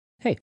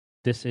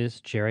This is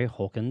Jerry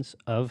Holkins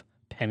of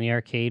Penny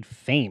Arcade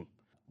fame.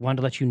 Wanted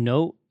to let you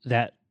know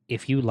that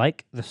if you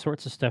like the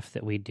sorts of stuff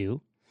that we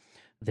do,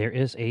 there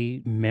is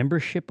a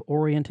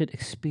membership-oriented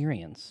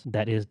experience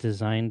that is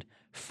designed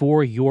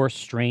for your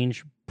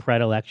strange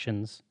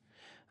predilections.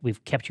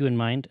 We've kept you in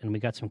mind, and we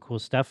got some cool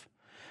stuff.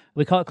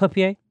 We call it Club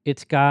PA.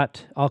 It's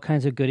got all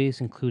kinds of goodies,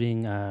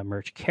 including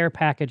merch care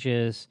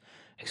packages,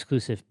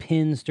 exclusive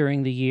pins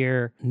during the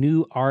year,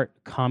 new art,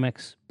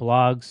 comics,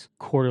 blogs,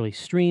 quarterly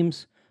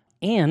streams,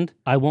 and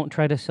I won't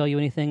try to sell you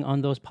anything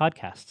on those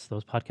podcasts.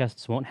 Those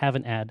podcasts won't have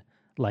an ad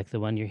like the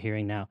one you're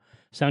hearing now.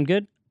 Sound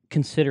good?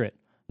 Consider it.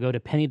 Go to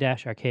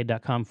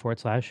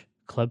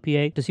penny-arcade.com/Club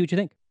PA to see what you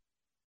think.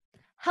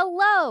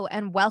 Hello,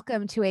 and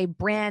welcome to a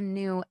brand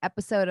new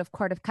episode of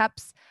Court of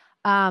Cups.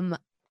 I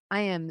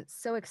am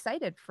so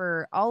excited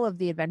for all of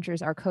the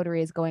adventures our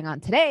coterie is going on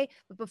today.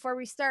 But before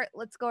we start,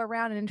 let's go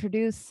around and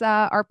introduce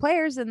our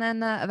players, and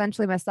then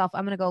eventually myself.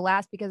 I'm going to go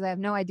last because I have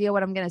no idea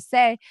what I'm going to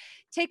say.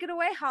 Take it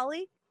away,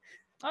 Holly.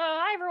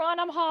 Hi everyone,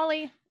 I'm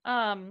Holly.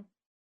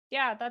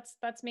 Yeah,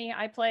 that's me.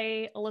 I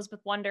play Elizabeth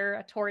Wonder,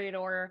 a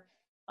Toreador,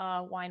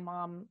 wine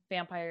mom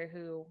vampire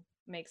who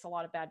makes a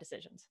lot of bad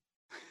decisions.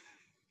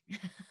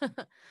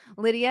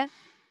 Lydia.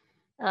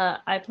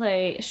 I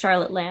play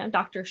Charlotte Lamb,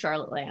 Dr.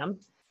 Charlotte Lamb,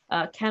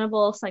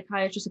 cannibal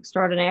psychiatrist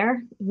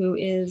extraordinaire who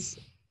is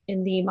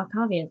in the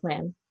Macavian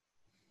clan.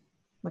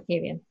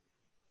 Macavian.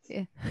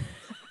 Yeah.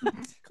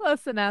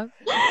 Close enough.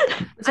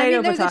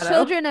 Potato, they're the potato.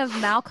 children of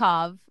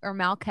Malkov or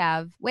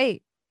Malkav.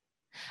 Wait.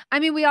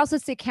 We also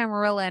say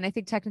Camarilla, and I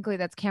think technically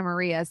that's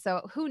Camarilla.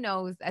 So who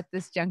knows at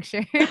this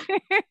juncture?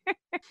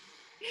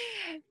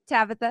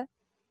 Tabitha.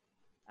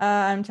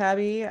 I'm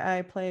Tabby.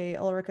 I play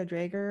Ulrika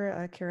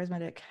Drager, a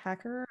charismatic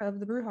hacker of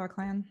the Brujah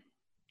clan.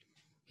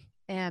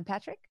 And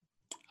Patrick.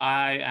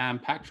 I am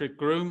Patrick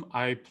Groom.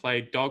 I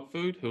play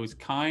Dogfood, who is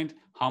kind,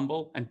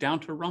 humble, and down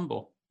to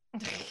rumble.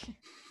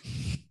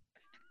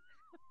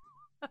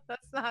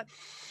 That's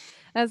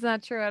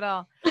not true at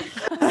all.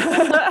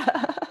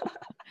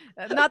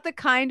 Not the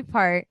kind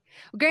part.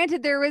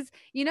 Granted, there was,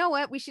 you know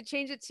what? We should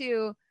change it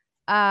to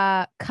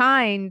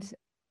kind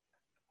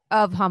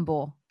of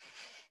humble.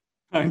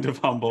 Kind of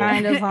humble.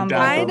 Kind of humble.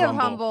 Kind of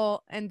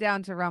humble and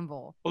down to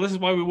rumble. Well, this is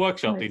why we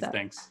workshop like these that.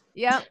 things.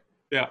 Yep.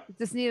 Yeah.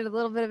 Just needed a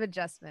little bit of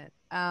adjustment.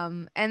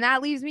 And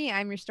that leaves me.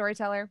 I'm your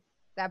storyteller,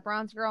 that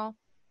bronze girl.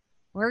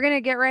 We're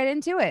gonna get right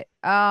into it.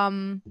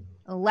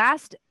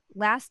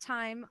 Last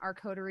time our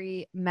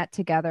coterie met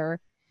together,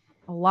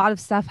 a lot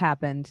of stuff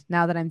happened.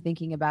 Now that I'm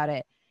thinking about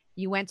it,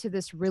 you went to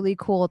this really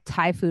cool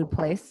Thai food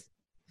place,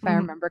 if I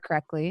remember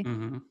correctly.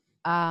 Mm-hmm.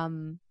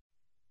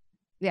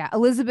 Yeah,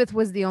 Elizabeth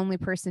was the only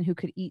person who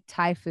could eat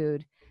Thai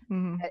food.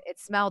 Mhm. It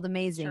smelled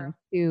amazing True.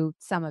 to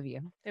some of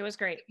you. It was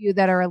great. You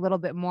that are a little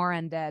bit more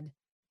undead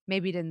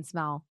maybe didn't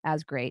smell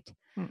as great.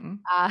 Mm-mm.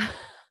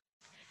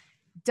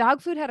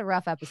 Dog food had a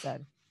rough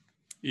episode.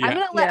 Yeah. I'm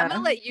gonna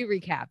let you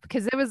recap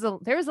because there was a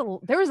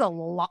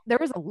lot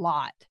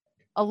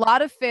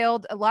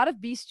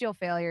of bestial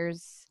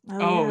failures.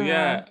 Oh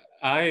yeah.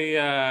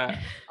 I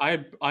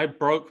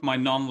broke my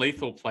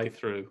non-lethal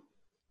playthrough.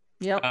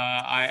 Yep.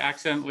 I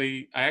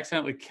accidentally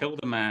killed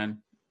a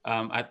man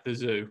at the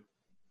zoo.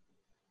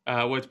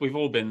 Which we've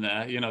all been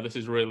there. You know, this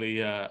is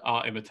really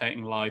art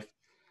imitating life.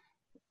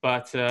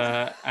 But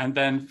and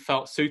then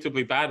felt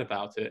suitably bad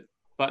about it.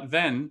 But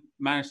then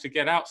managed to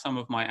get out some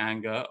of my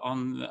anger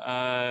on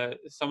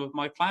some of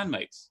my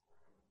clanmates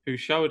who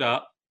showed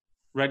up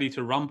ready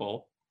to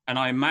rumble, and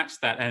I matched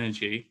that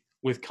energy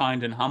with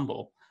kind and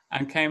humble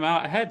and came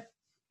out ahead.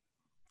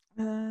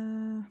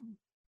 Okay.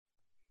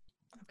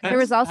 There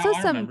was That's also how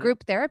I some remember it.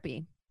 group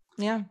therapy.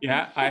 Yeah.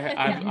 Yeah,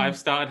 I've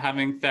started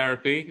having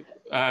therapy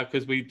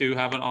because we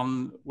have an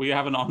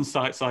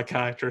on-site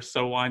psychiatrist,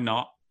 so why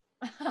not?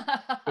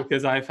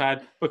 Because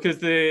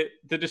the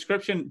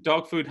description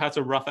dog food has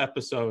a rough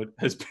episode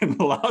has been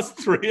the last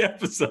 3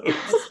 episodes.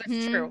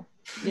 That's true.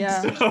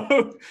 Yeah.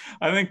 So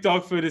I think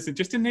dog food is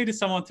just in need of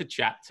someone to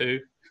chat to.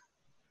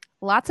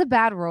 Lots of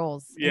bad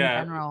rolls in Yeah.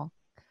 general.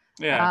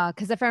 Yeah.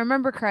 Because if I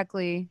remember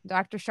correctly,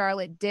 Dr.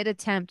 Charlotte did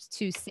attempt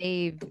to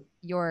save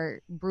your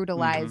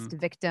brutalized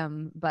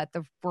victim, but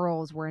the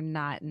rolls were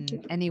not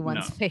in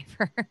anyone's No.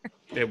 favor.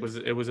 It was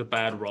a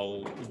bad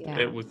roll. Yeah.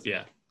 It was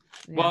Yeah.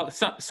 Well,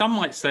 some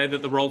might say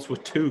that the rolls were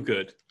too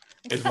good.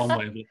 Is one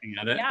way of looking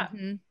at it. Yeah,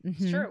 Mhm,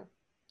 it's mhm. true.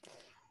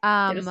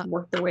 They just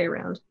work their way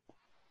around.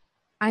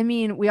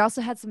 We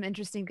also had some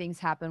interesting things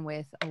happen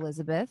with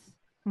Elizabeth.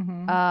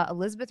 Mhm.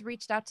 Elizabeth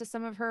reached out to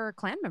some of her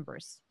clan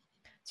members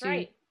That's to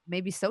right.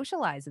 maybe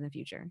socialize in the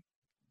future.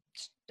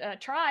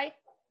 Try.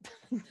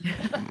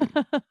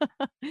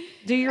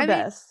 Do your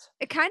best.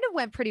 It kind of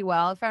went pretty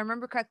well. If I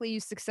remember correctly,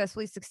 you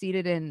successfully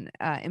succeeded in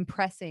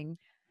impressing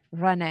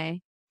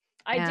Rene.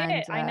 I did And,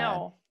 it. I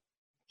know.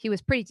 He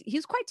was quite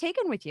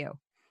taken with you.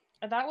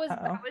 That was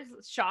Uh-oh.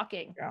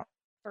 shocking Yeah.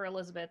 for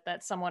Elizabeth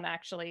that someone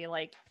actually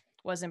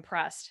was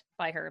impressed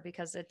by her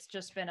because it's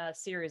just been a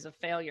series of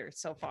failures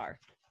so far.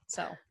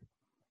 So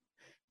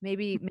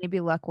Maybe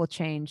luck will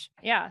change.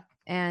 yeah.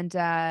 And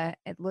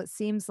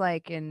seems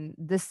like in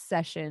this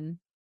session,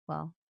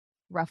 well,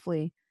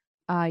 roughly,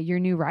 your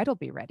new ride will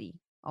be ready,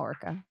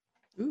 Ulrika.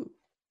 Ooh.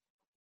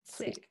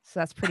 Sick. So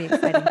that's pretty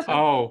exciting too.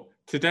 Oh,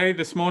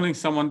 this morning,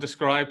 someone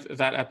described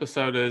that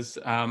episode as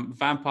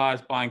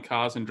vampires buying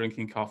cars and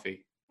drinking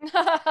coffee.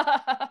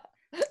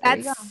 There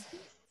you go.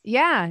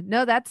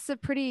 That's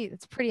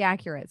pretty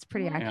accurate. It's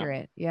pretty Yeah.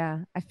 accurate. Yeah.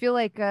 I feel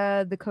like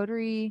the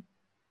coterie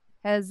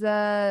has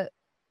gotten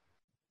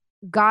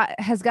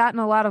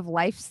a lot of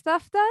life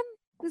stuff done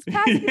this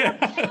past year.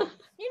 Yeah.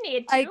 You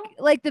need to.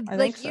 Like I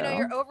think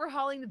you're so.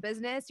 overhauling the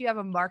business, you have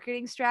a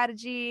marketing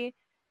strategy,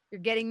 you're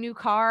getting new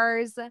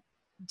cars,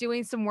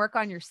 doing some work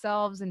on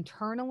yourselves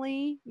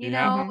internally, you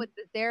Yeah. know, Mhm. with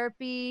the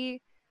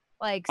therapy,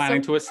 like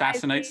Planning to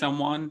assassinate socializing.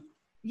 someone.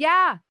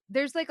 Yeah,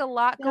 there's like a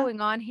lot Yeah. going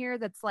on here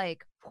that's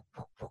like,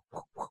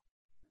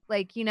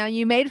 you know,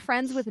 you made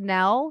friends with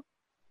Nell,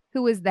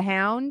 who was the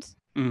Hound.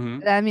 Hmm.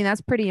 I mean,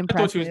 that's pretty I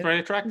impressive. thought she was very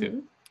attractive.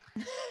 Mhm.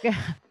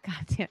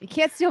 God damn, you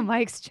can't steal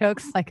Mike's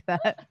jokes like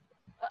that.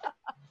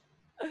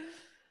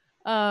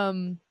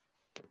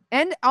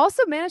 And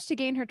also managed to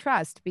gain her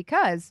trust,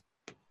 because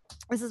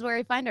this is where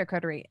we find our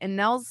coterie and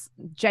Nell's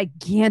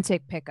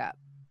gigantic pickup.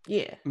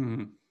 Yeah.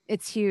 Hmm.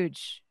 It's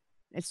huge.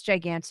 It's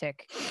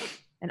gigantic.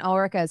 And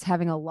Ulrika is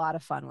having a lot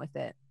of fun with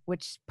it,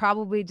 which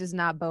probably does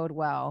not bode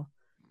well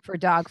for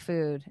dog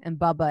food and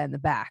Bubba in the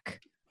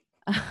back.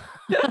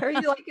 Are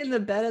you like in the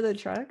bed of the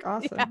truck?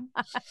 Awesome.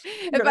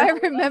 If I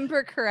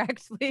remember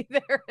correctly,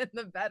 they're in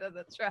the bed of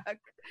the truck.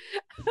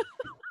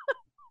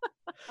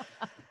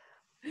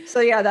 So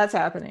yeah, that's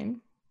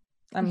happening.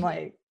 I'm Mhm.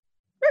 like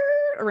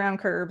around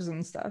curbs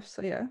and stuff.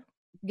 So yeah.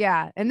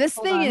 Yeah, and this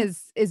Hold thing on.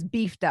 is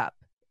beefed up.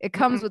 It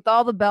comes Mhm. with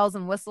all the bells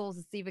and whistles.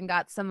 It's even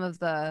got some of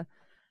the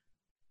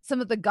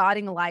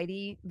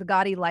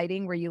gaudy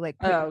lighting where you like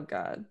put Oh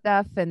god.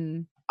 stuff,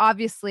 and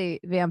obviously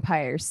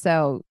vampires,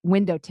 so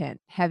window tint,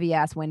 heavy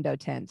ass window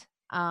tint.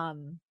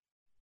 And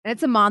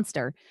it's a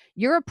monster.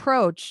 Your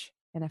approach,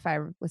 and if I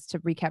was to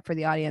recap for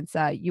the audience,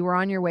 you were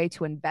on your way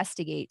to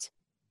investigate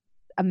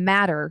a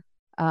matter,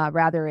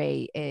 rather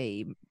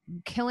a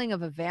killing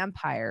of a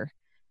vampire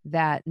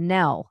that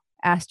Nell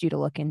asked you to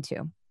look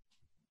into.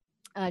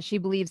 She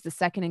believes the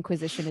Second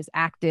Inquisition is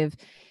active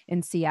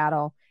in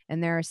Seattle,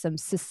 and there are some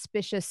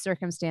suspicious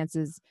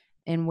circumstances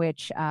in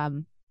which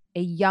a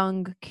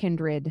young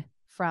kindred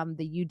from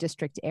the U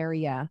District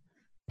area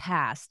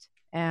passed,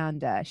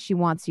 and she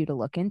wants you to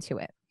look into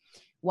it.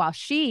 While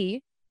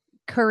she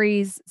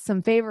curries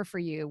some favor for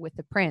you with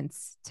the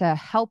prince to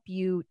help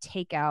you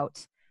take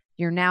out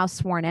your now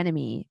sworn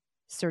enemy,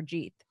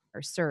 Serjeeth,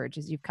 or Serge,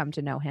 as you've come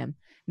to know him,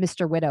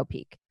 Mr.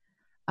 Widowpeak.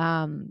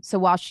 So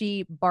while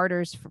she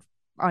barters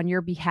on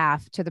your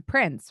behalf to the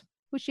prince,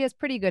 who she has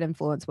pretty good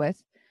influence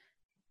with,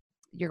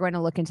 you're going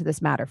to look into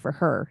this matter for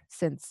her,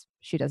 since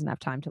she doesn't have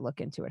time to look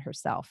into it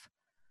herself.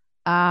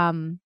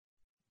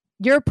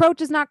 Your approach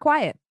is not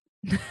quiet.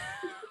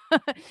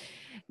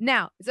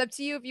 Now, it's up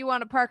to you if you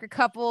want to park a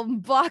couple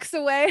blocks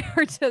away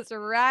or just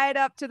right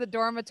up to the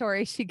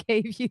dormitory she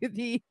gave you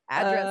the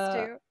address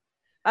to.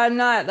 I'm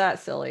not that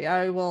silly.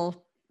 I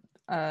will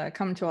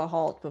come to a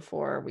halt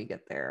before we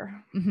get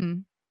there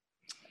Mhm.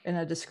 in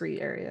a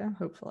discreet area,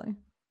 hopefully.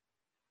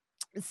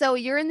 So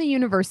you're in the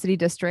university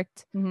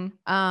district.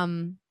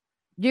 Mhm.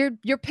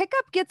 Your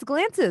pickup gets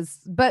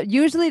glances, but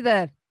usually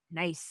the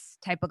nice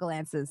type of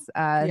glances.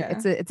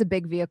 It's a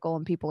big vehicle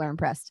and people are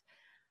impressed.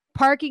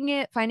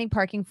 Finding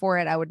parking for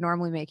it, I would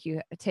normally make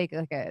you take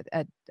like a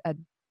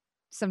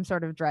some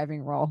sort of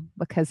driving roll,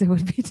 because it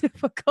would be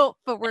difficult,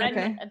 but we're And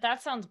Okay.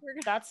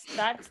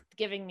 that's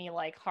giving me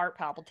like heart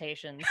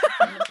palpitations.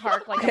 And to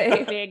park like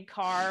Okay. a big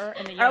car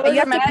and then I you was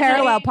have to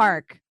parallel imagining-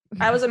 park.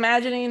 I was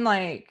imagining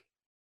like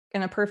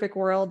in a perfect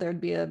world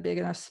there'd be a big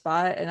enough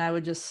spot and I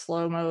would just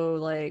slow-mo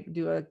like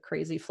do a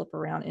crazy flip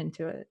around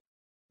into it.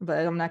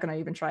 But I'm not gonna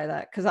even try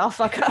that because I'll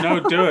fuck up.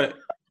 No, do it.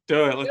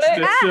 Do it. Let's Do it?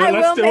 do Ah, I it.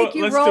 will make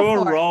you Let's roll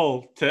do a for it.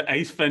 roll to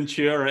Ace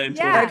Ventura into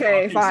Yeah. a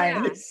Okay,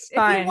 parking fine. space. If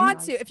Fine. you want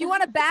to, if you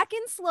want to back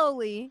in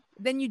slowly,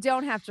 then you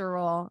don't have to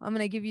roll. I'm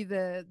gonna give you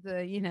the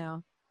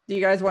Do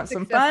you guys want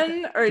some Success.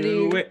 fun or do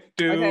you Do it.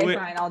 Do Okay, it.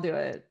 fine, I'll do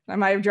it. I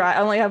might drive. I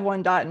only have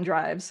one dot and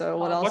drive, so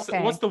what else?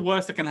 Okay. What's the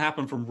worst that can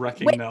happen from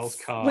wrecking Wits. Nell's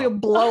car? We'll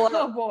blow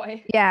Oh up.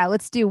 boy. Yeah,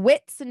 let's do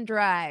wits and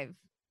drive.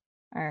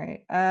 All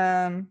right.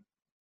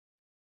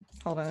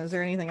 Hold on. Is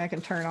there anything I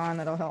can turn on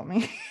that'll help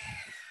me?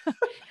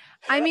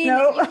 I mean,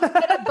 No. you can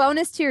get a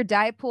bonus to your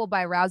die pool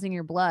by rousing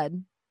your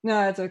blood.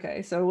 No, it's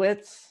okay. So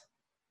wits.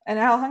 And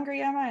how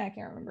hungry am I? I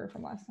can't remember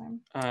from last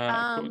time.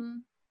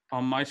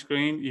 On my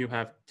screen, you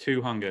have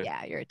 2 hunger.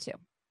 Yeah, you're a 2.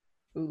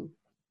 Ooh.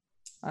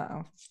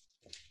 Uh-oh.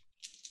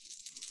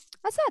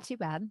 That's not too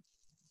bad.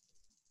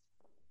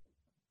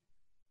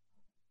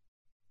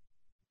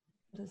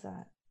 What is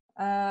that?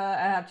 I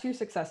have 2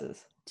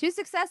 successes. 2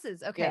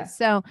 successes. Okay, Yeah.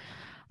 so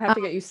I have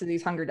to get used to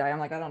these hunger die. I'm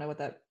like, I don't know what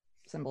that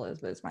symbol is,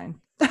 but it's mine.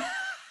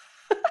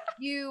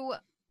 you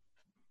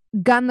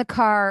gun the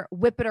car,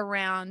 whip it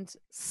around,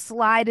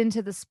 slide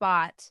into the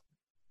spot,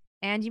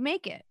 and you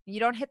make it. You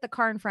don't hit the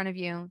car in front of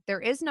you. There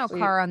is no Sweet.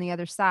 car on the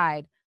other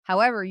side.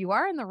 However, you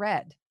are in the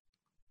red.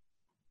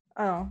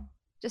 Oh.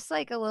 just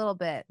like a little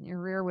bit. Your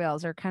rear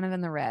wheels are kind of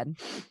in the red.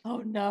 Oh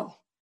no.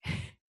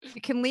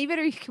 You can leave it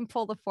or you can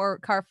pull the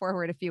car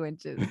forward a few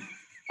inches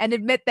and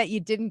admit that you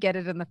didn't get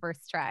it in the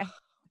first try.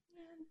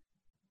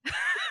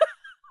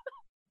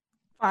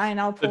 Fine,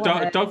 I'll The pull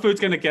ahead. dog food's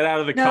going to get out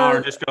of the No. car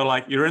and just go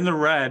like, "You're in the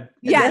red."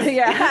 Yes.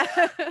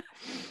 Yeah.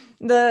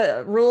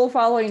 The rule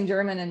following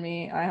German in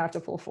me, I have to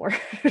pull forward.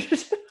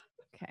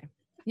 Okay.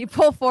 You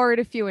pull forward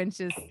a few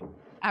inches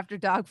after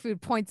dog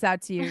food points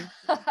out to you.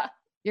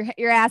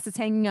 Your ass is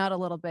hanging out a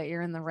little bit.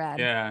 You're in the red.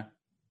 Yeah.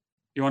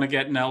 You want to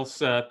get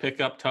Nels pick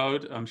up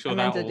Toad? I'm sure I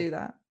that meant will. to do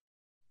that.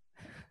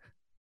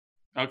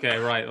 Okay,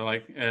 right.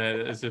 Like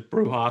it's a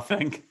brouhaha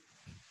thing.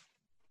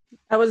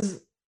 I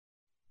was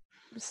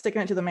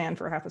sticking it to the man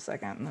for half a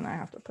second, and then I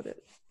have to put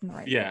it in the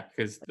right. Yeah,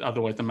 because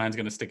otherwise the man's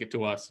going to stick it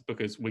to us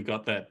because we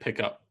got that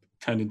pickup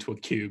turned into a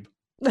cube.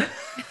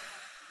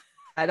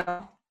 I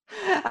don't.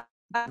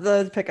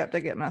 The pickup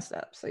did get messed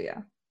up, so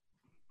yeah,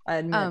 I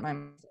admit my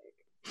mistake.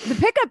 The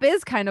pickup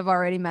is kind of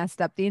already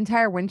messed up. The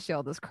entire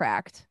windshield is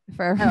cracked, if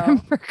I Oh.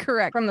 remember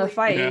correctly. From the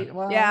fight. Yeah.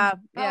 Well, Yeah.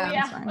 Oh Yeah.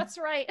 yeah, fine. that's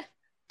right.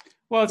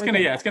 Well, it's We're gonna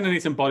good. it's gonna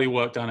need some body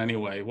work done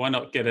anyway. Why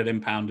not get it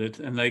impounded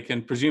and they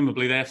can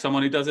presumably they have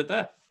someone who does it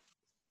there.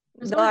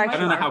 They'll I don't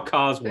know actually- how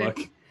cars work.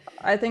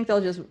 I think they'll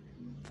just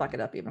fuck it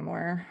up even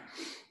more.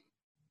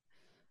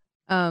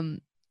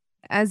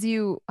 As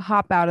you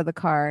hop out of the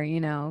car, you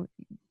know,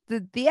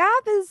 the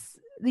app is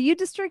the U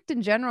District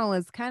in general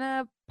is kind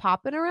of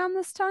popping around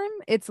this time.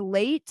 It's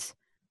late,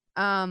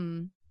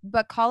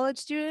 but college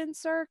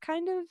students are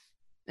kind of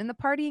in the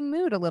partying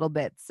mood a little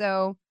bit.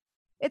 So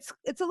it's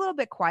a little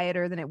bit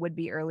quieter than it would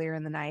be earlier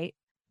in the night.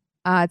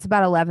 It's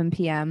about 11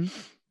 p.m.,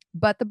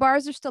 but the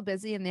bars are still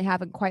busy and they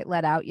haven't quite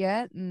let out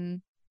yet.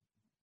 And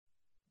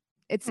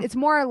it's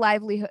more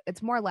lively.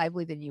 It's more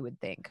lively than you would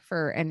think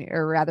or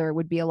rather it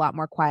would be a lot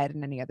more quiet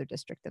in any other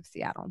district of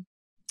Seattle.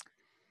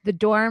 The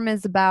dorm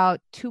is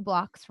about 2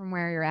 blocks from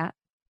where you're at.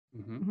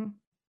 Mhm.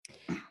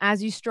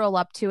 As you stroll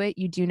up to it,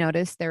 you do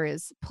notice there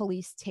is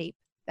police tape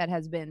that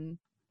has been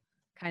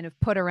kind of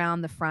put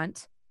around the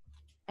front.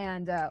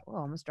 And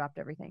almost dropped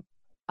everything.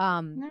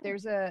 No.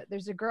 There's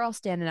a girl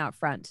standing out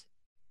front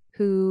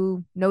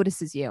who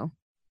notices you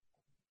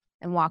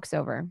and walks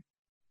over.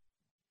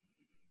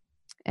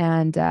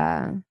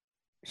 And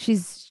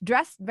she's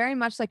dressed very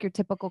much like your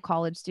typical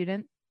college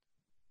student.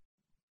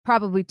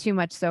 Probably too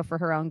much so for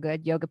her own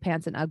good, yoga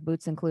pants and Ugg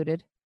boots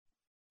included.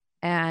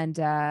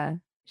 And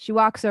she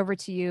walks over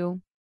to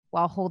you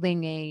while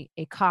holding a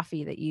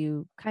coffee that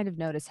you kind of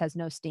notice has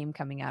no steam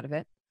coming out of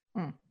it.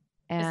 Hmm.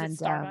 And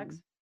Is it Starbucks?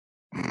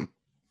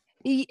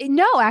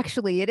 No,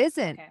 actually, it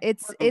isn't. Okay.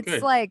 It's Okay.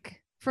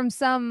 like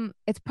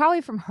it's probably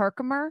from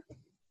Herkimer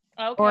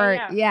Okay, or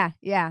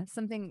yeah.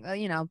 something,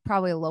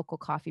 probably a local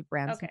coffee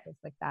brand, Okay. someplace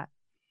like that.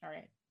 All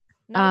right.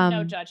 No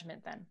Um,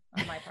 judgment then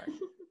on my part.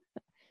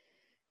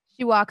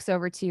 She walks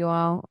over to you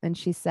all and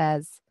she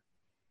says,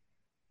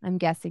 I'm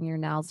guessing you're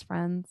Nell's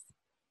friends.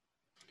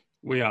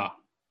 We are.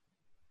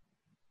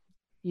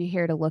 You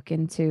here to look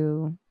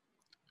into,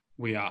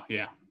 We are,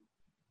 yeah.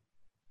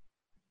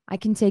 I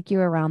can take you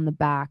around the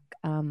back.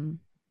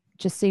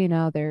 Just so you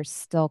know, there's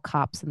still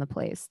cops in the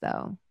place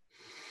though.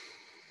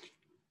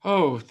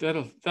 Oh,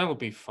 that'll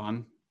be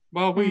fun.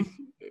 Well, we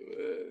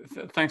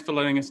thanks for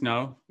letting us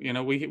know. You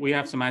know, we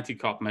have some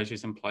anti-cop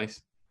measures in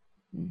place.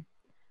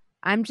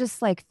 I'm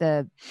just like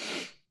the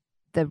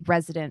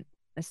resident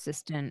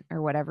assistant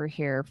or whatever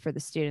here for the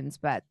students,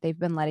 but they've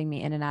been letting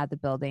me in and out of the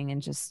building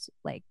and just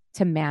like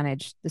to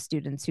manage the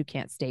students who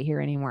can't stay here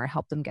anymore,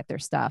 help them get their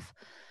stuff.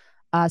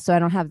 So I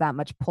don't have that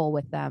much pull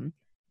with them,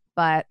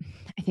 but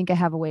I think I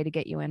have a way to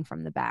get you in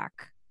from the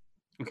back.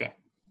 Okay.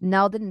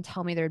 Nell didn't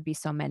tell me there'd be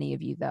so many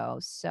of you though.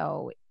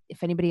 So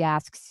if anybody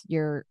asks,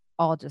 you're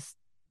all just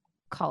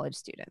college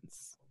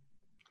students.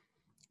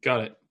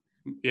 Got it.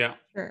 Yeah.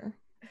 Sure.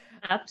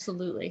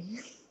 Absolutely.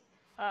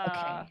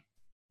 Okay.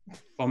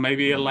 Or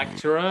maybe a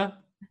lecturer.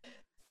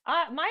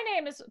 My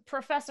name is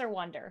Professor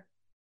Wonder.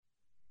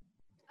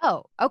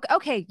 Oh,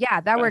 okay.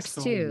 Yeah, that works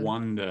Professor too.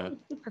 Wonder.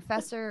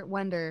 Professor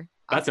Wonder.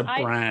 That's a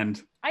I-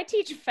 brand. I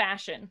teach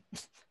fashion.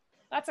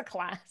 That's a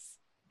class.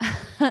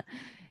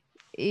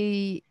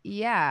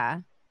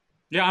 Yeah.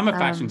 Yeah, I'm a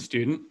fashion Um,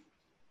 student.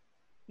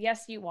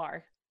 Yes, you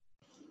are.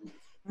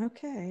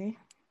 Okay.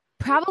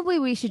 Probably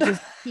we should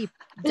just keep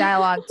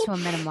dialogue to a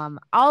minimum.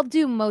 I'll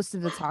do most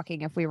of the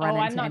talking if we run Oh,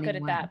 into I'm not good at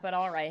anyone. that, but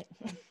all right.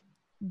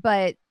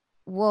 But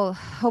we'll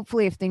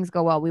hopefully if things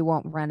go well, we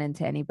won't run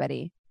into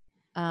anybody.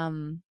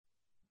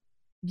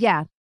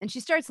 Yeah. And she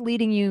starts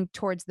leading you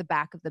towards the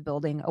back of the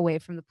building, away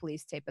from the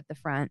police tape at the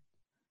front.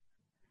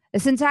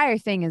 This entire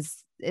thing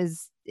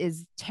is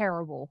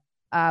terrible.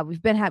 We've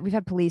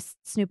had police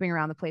snooping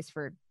around the place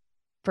for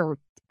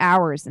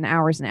hours and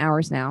hours and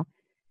hours now.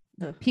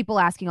 Ugh. People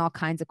asking all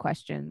kinds of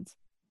questions.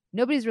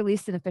 Nobody's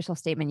released an official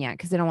statement yet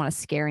because they don't want to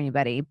scare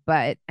anybody.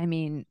 But I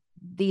mean,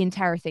 the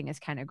entire thing is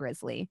kind of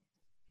grisly.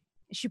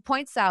 She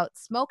points out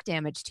smoke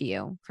damage to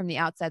you from the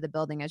outside the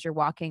building as you're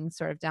walking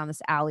sort of down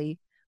this alley.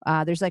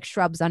 There's like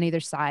shrubs on either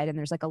side and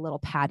there's like a little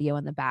patio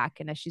in the back.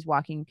 And as she's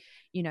walking,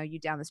 you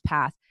down this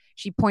path,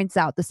 she points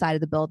out the side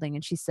of the building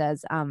and she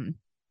says,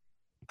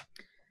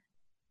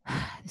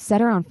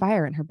 set her on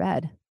fire in her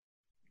bed.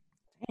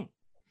 Dang.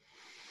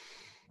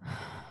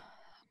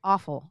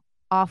 Awful.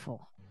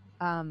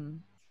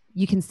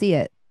 You can see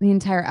it. The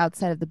entire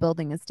outside of the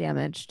building is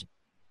damaged.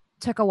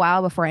 Took a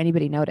while before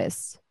anybody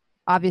noticed.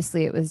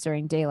 Obviously, it was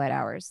during daylight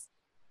hours.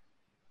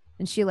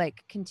 And she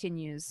like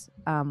continues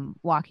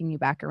walking you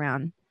back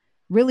around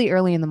really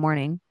early in the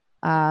morning.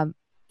 From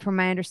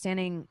my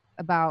understanding,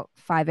 about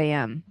 5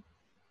 a.m.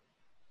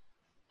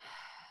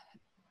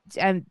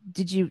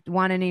 Did you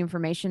want any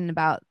information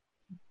about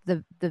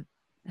the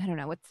I don't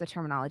know, what's the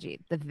terminology?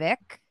 The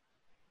Vic?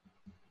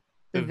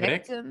 The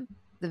Vic? Victim?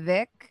 The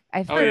Vic?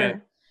 I've Oh, yeah.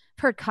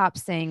 heard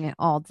cops saying it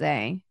all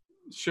day.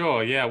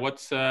 Sure. Yeah.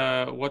 What's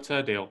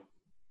her deal?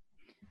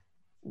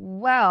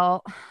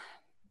 Well,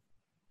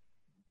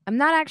 I'm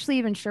not actually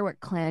even sure what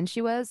clan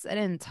she was. I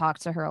didn't talk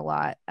to her a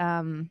lot.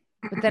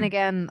 But then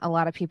again, a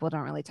lot of people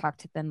don't really talk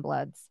to Thin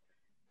Bloods.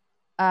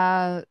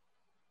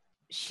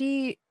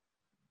 She,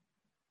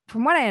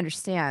 from what I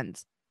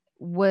understand,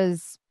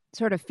 was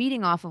sort of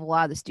feeding off of a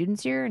lot of the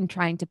students here and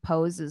trying to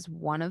pose as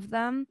one of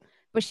them,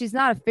 but she's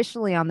not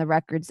officially on the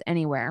records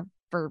anywhere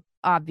for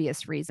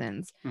obvious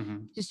reasons.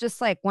 Mm-hmm. She's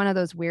just like one of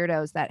those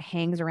weirdos that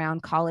hangs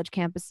around college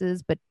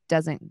campuses but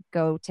doesn't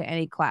go to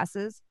any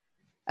classes.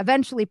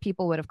 Eventually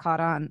people would have caught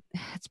on.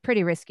 It's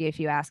pretty risky if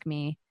you ask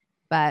me,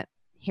 but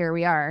here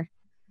we are.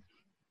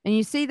 And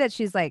you see that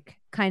she's like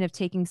kind of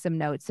taking some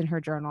notes in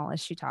her journal as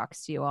she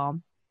talks to you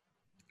all.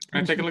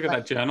 Can I take a look at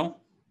like, that journal?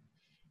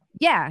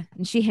 Yeah,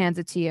 and she hands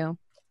it to you.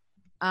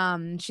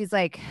 She's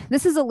like,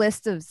 this is a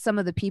list of some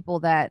of the people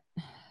that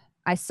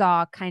I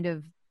saw kind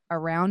of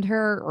around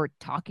her or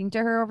talking to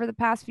her over the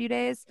past few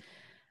days.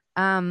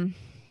 None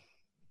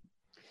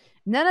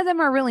of them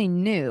are really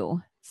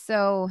new.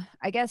 So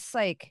I guess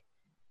like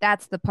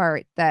that's the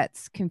part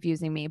that's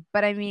confusing me.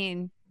 But I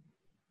mean,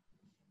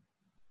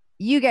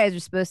 you guys are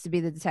supposed to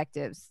be the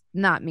detectives,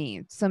 not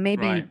me. So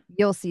maybe Right.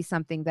 you'll see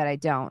something that I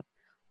don't.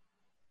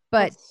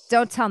 But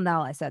don't tell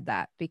Nell I said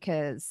that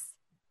because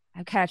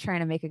I'm kind of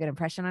trying to make a good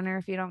impression on her,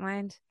 if you don't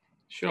mind.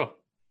 Sure.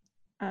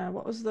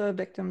 What was the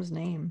victim's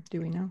name?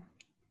 Do we know?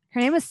 Her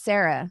name was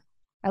Sarah.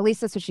 At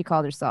least that's what she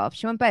called herself.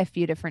 She went by a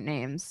few different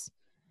names.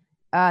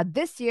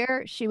 This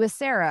year, she was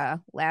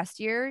Sarah. Last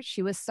year,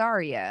 she was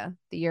Saria.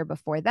 The year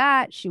before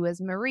that, she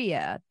was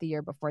Maria. The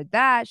year before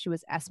that, she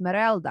was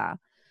Esmeralda.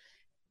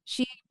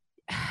 She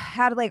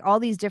had like all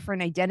these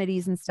different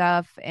identities and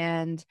stuff,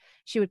 and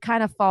she would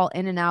kind of fall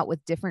in and out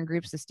with different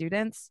groups of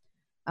students.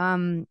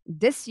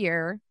 This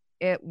year,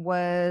 it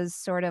was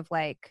sort of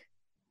like,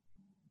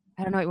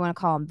 I don't know what you want to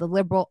call them, the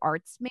liberal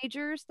arts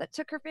majors that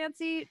took her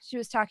fancy. She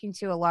was talking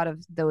to a lot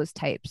of those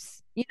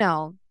types, you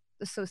know,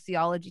 the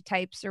sociology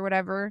types or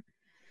whatever.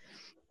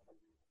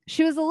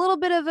 She was a little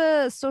bit of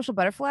a social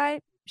butterfly.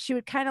 She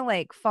would kind of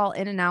like fall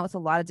in and out with a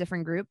lot of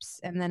different groups.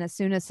 And then as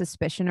soon as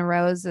suspicion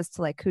arose as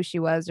to like who she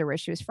was or where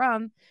she was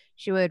from,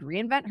 she would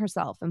reinvent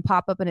herself and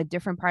pop up in a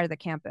different part of the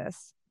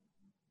campus.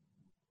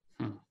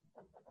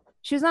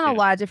 She was on a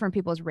lot of different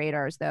people's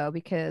radars though,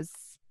 because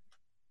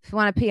if you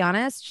want to be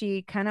honest,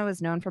 she kind of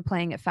was known for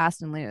playing it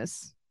fast and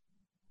loose.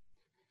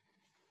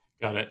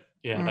 Got it.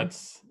 Yeah,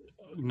 that's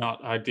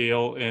not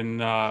ideal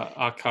in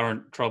our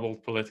current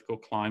troubled political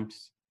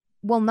climes.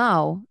 Well,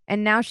 no.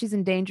 And now she's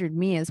endangered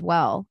me as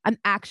well. I'm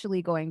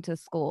actually going to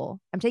school.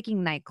 I'm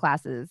taking night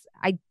classes.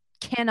 I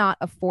cannot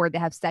afford to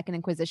have Second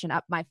Inquisition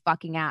up my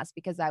fucking ass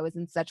because I was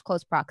in such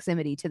close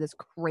proximity to this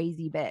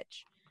crazy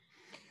bitch.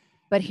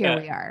 But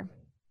here we are.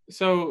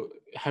 So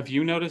have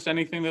you noticed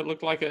anything that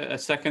looked like a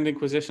Second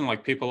Inquisition,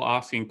 like people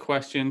asking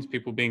questions,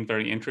 people being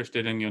very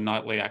interested in your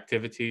nightly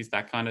activities,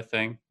 that kind of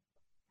thing?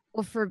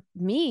 Well, for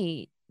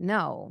me,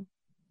 no.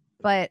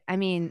 But I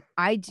mean,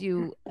 I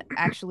do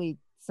actually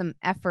some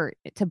effort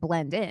to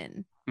blend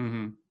in.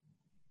 Mm-hmm.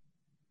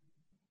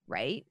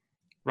 Right?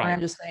 I'm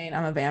just saying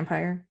I'm a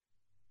vampire.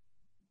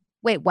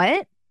 Wait,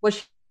 what?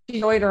 Was she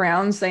going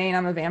around saying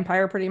I'm a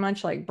vampire pretty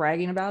much, like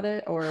bragging about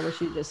it? Or was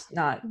she just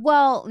not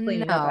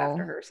cleaning up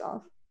after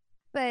herself?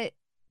 But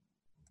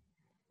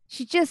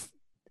she just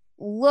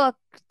looked...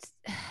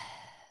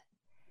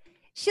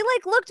 She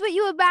like looked what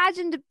you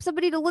imagined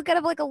somebody to look at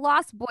of like a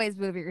Lost Boys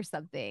movie or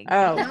something.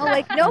 Oh. You know?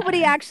 Like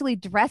nobody actually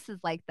dresses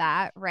like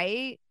that,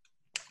 right?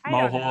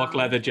 Mohawk,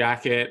 leather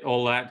jacket,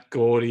 all that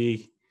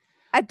gaudy.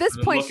 At this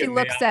point, she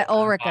looks at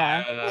Ulrika.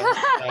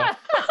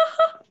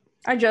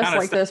 I just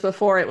like this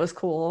before it was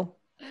cool.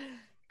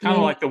 Kind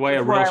of like the way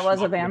before I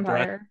was a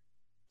vampire.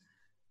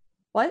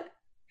 What?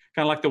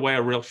 Kind of like the way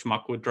a real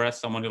schmuck would dress.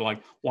 Someone who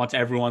like wants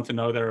everyone to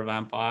know they're a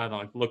vampire. They're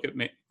like, look at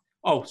me.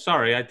 Oh,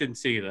 sorry, I didn't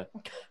see that.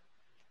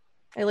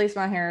 At least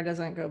my hair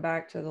doesn't go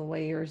back to the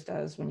way yours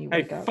does when you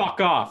wake up.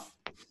 Fuck off.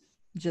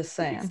 Just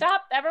saying.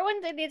 Stop.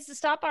 Everyone needs to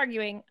stop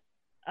arguing.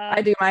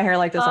 I do my hair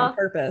like this on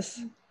purpose.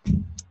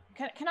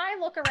 Can I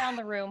look around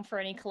the room for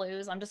any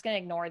clues? I'm just going to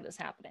ignore this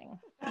happening.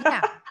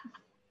 Yeah.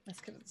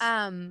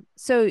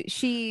 So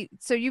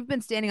you've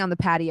been standing on the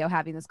patio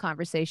having this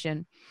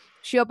conversation.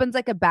 She opens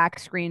like a back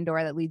screen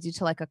door that leads you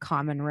to like a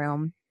common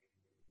room.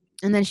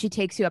 And then she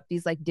takes you up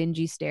these like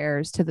dingy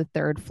stairs to the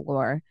 3rd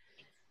floor.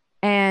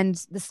 And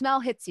the smell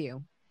hits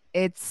you.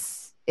 It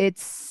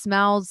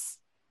smells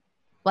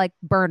like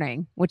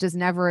burning, which is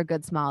never a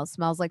good smell. It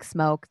smells like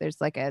smoke. There's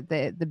like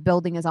the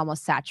building is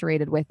almost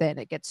saturated with it.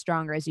 It gets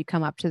stronger as you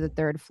come up to the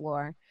 3rd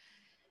floor.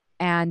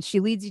 And she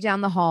leads you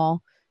down the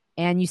hall,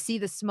 and you see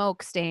the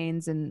smoke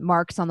stains and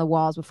marks on the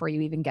walls before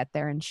you even get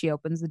there. And she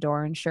opens the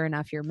door, and sure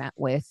enough, you're met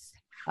with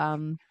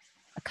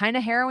a kind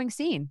of harrowing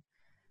scene.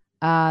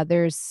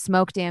 There's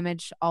smoke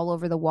damage all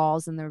over the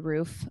walls and the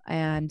roof,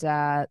 and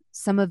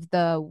some of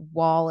the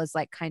wall is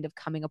like kind of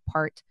coming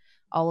apart.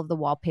 All of the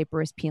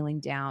wallpaper is peeling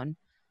down,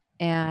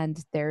 and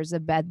there's a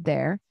bed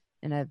there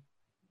in a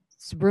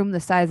room the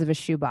size of a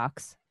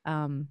shoebox.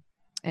 And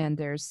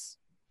there's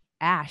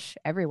ash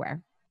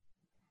everywhere.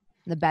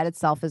 The bed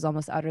itself is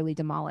almost utterly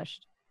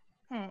demolished.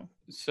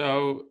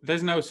 So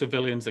there's no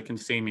civilians that can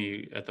see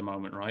me at the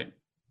moment, right?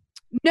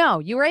 No,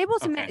 you were able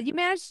to. Okay. You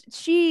managed.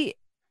 She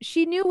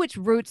knew which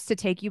routes to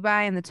take you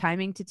by and the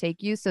timing to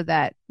take you, so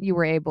that you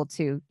were able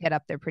to get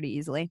up there pretty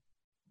easily.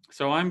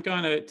 So I'm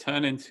going to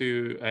turn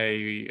into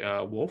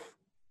a wolf.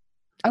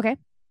 Okay.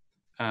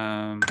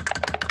 And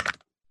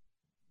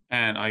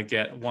I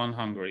get 1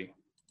 hungry.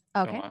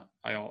 Okay. So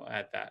I'll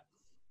add that.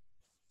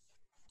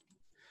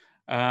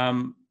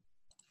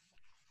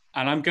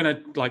 And I'm going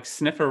to like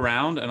sniff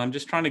around, and I'm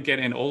just trying to get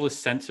in all the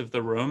scents of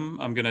the room.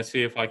 I'm going to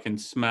see if I can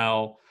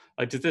smell,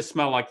 like, does this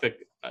smell like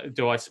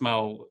do I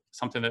smell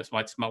something that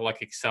might smell like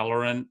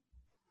accelerant,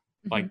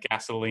 like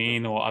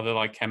gasoline or other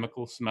like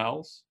chemical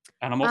smells?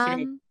 And I'm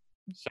also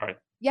sorry.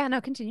 Yeah, no,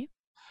 continue.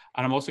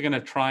 And I'm also going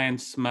to try and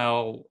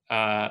smell,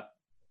 get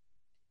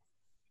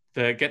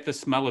the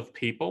smell of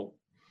people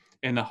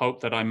in the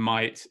hope that I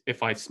might,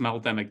 if I smell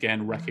them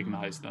again,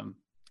 recognize them.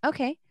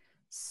 Okay.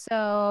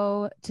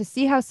 So to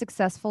see how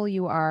successful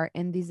you are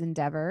in these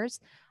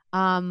endeavors,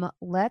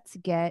 let's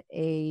get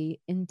a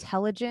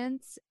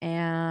intelligence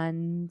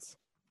and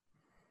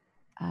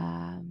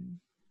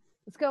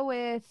let's go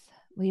with,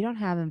 well, you don't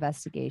have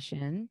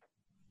investigation.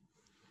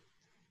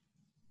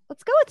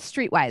 Let's go with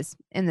streetwise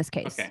in this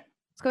case. Okay.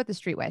 Let's go with the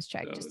streetwise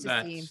check So just to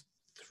that's see.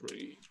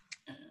 3.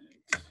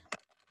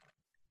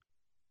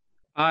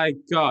 I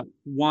got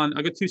 1.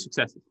 I got 2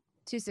 successes.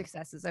 2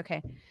 successes.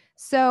 Okay.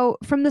 So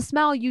from the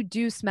smell, you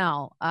do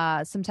smell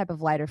some type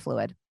of lighter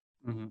fluid.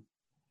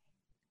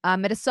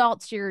 It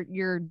assaults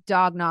your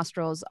dog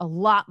nostrils a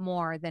lot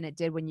more than it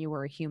did when you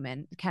were a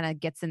human. It kind of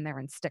gets in there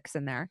and sticks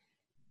in there.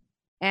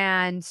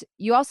 And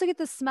you also get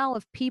the smell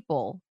of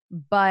people,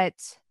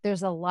 but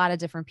there's a lot of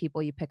different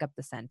people you pick up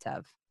the scent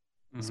of.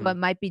 So it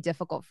might be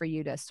difficult for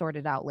you to sort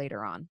it out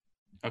later on.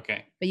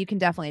 Okay. But you can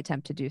definitely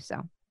attempt to do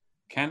so.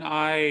 Can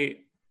I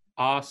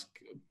ask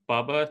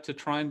Bubba to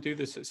try and do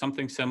this,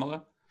 something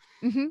similar?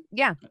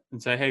 Yeah. And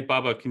say, hey,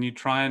 Bubba, can you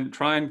try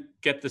and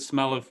get the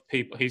smell of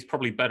people? She's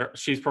probably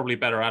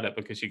better at it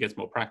because she gets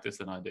more practice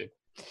than I do.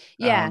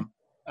 Yeah.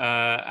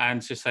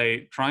 And just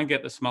say, try and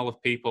get the smell of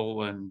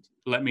people, and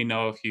let me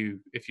know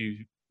if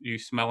you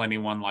smell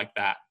anyone like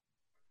that.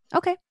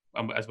 Okay.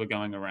 As we're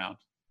going around.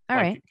 All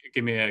right.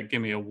 Give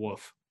me a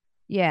woof.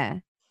 Yeah.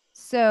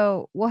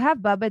 So we'll have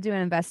Bubba do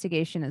an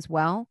investigation as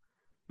well.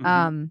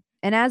 And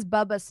as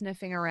Bubba's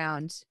sniffing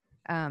around,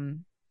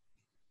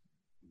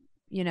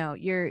 you know,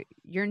 your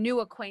new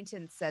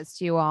acquaintance says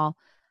to you all,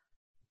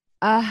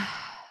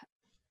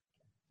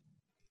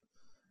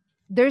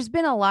 there's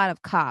been a lot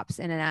of cops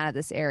in and out of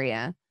this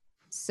area.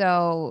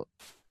 So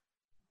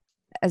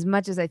as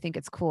much as I think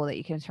it's cool that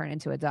you can turn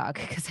into a dog,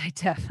 because I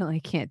definitely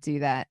can't do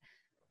that,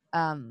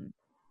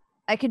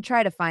 I can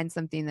try to find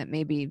something that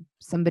maybe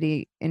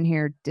somebody in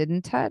here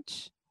didn't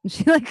touch. And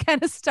she like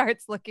kind of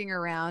starts looking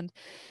around,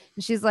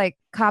 and she's like,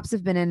 cops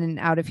have been in and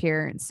out of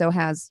here, and so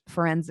has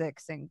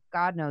forensics and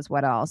God knows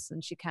what else.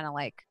 And she kind of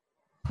like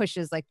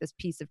pushes like this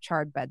piece of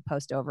charred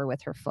bedpost over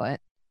with her foot.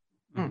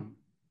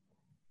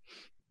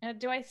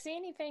 Do I see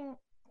anything?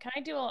 Can I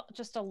do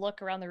just a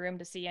look around the room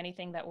to see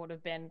anything that would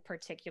have been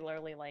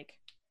particularly like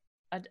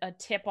a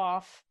tip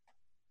off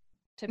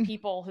to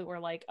people who were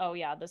like, oh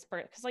yeah, this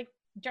person, because like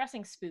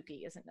dressing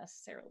spooky isn't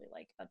necessarily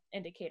like an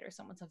indicator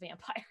someone's a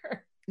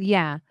vampire.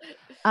 Yeah.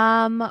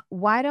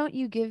 Why don't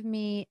you give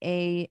me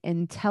a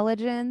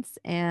intelligence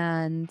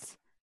and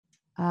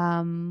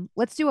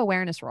let's do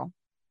awareness roll.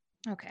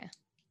 Okay.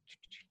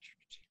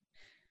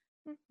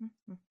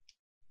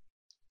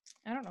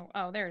 I don't know.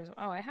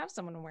 Oh, I have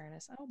someone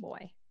awareness. Oh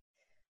boy.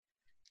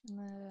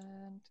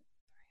 And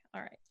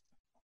all right.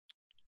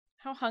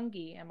 How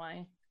hungry am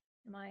I?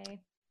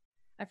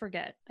 I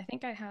forget. I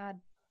think I had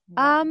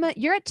one.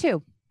 You're at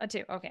 2. A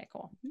 2. Okay,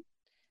 cool.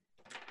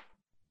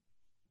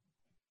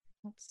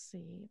 Let's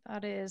see.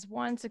 That is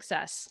 1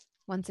 success.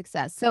 1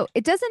 success. So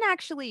it doesn't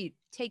actually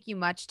take you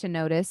much to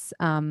notice.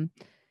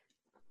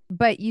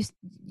 But you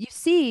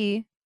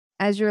see,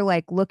 as you're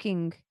like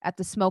looking at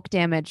the smoke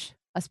damage,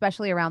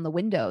 especially around the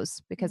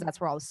windows, because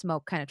that's where all the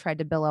smoke kind of tried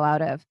to billow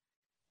out of,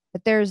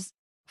 that there's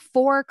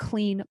 4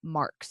 clean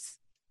marks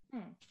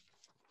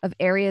of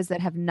areas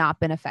that have not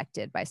been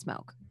affected by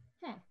smoke.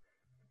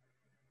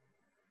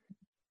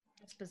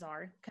 That's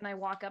bizarre. Can I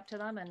walk up to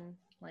them and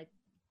like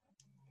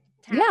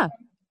tap Yeah.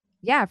 them?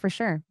 Yeah, for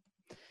sure.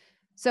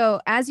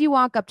 So as you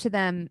walk up to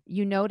them,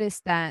 you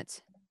notice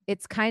that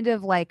it's kind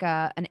of like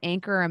an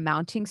anchor or a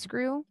mounting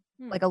screw,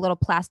 like a little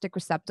plastic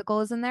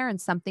receptacle is in there,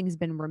 and something's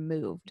been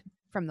removed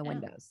from the Oh.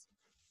 windows.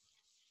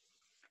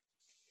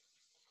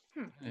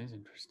 That is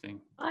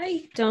interesting.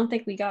 I don't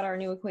think we got our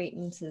new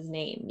acquaintance's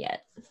name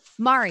yet.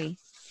 Mari.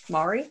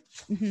 Mari?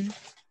 hmm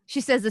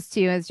She says this to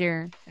you as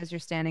you're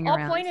standing I'll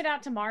around. point it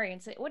out to Mari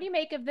and say, "What do you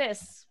make of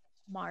this,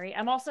 Mari?"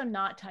 I'm also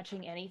not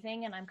touching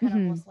anything, and I'm kind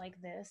Mhm. of just like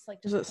this, like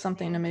Is just it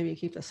something to listening. maybe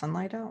keep the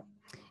sunlight out?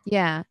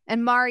 Yeah,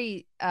 and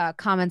Mari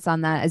comments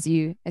on that as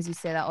you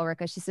say that,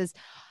 Ulrika. She says,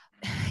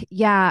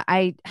 "Yeah,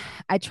 I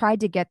tried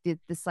to get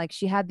this like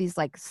she had these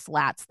like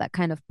slats that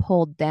kind of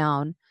pulled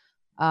down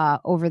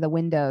over the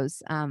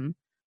windows.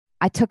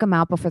 I took them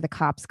out before the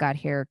cops got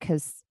here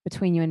because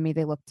between you and me,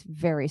 they looked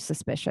very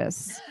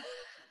suspicious."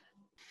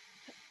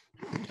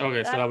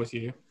 Okay, so that was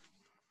you.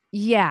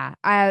 Yeah,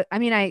 I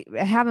mean, I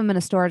have them in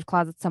a storage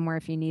closet somewhere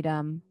if you need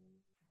them.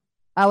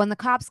 When the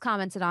cops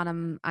commented on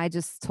them, I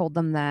just told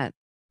them that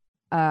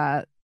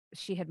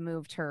she had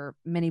moved her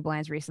mini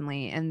blinds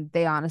recently, and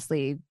they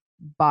honestly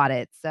bought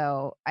it,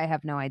 so I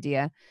have no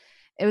idea.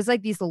 It was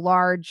like these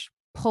large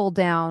pull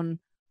down,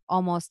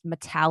 almost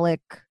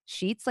metallic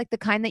sheets, like the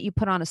kind that you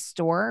put on a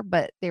store,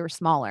 but they were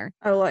smaller.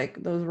 Oh,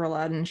 like those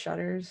Aladdin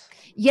shutters.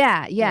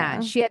 Yeah,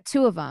 Yeah. she had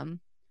two of them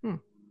Hmm.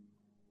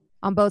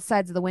 on both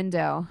sides of the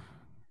window,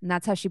 and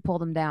that's how she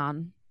pulled them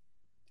down.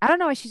 I don't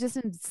know why she just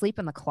didn't sleep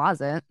in the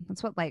closet.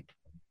 That's what like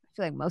I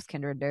feel like most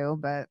kindred do,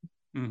 but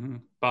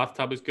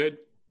Bathtub is good.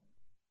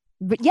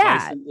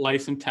 yeah, Lay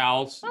some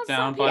towels Well,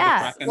 down some by people- the yeah.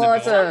 crack in Well, the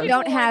it's door. a- you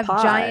don't People have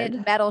pod.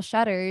 giant metal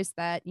shutters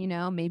that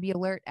maybe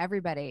alert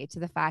everybody to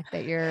the fact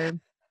that you're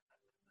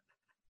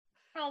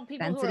Well,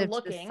 people who are sensitive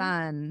to the looking.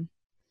 sun.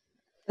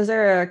 Is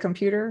there a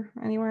computer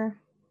anywhere?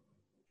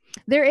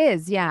 There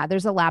is, yeah.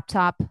 There's a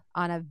laptop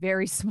on a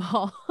very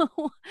small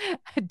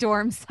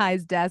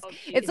dorm-sized desk. Oh,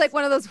 It's geez. like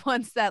one of those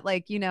ones that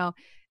like,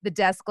 the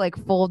desk like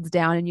folds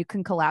down and you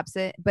can collapse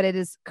it, but it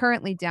is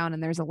currently down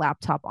and there's a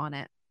laptop on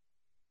it.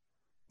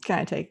 Can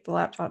I take the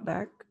laptop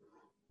back?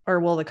 Or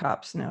will the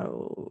cops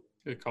know?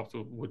 The cops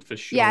would for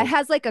sure. Yeah, it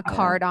has like a Yeah.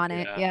 card on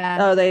it.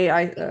 Yeah.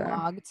 Yeah. Oh,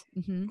 Logged.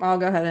 I'll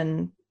go ahead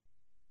and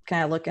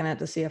kind of look in it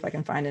to see if I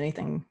can find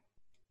anything.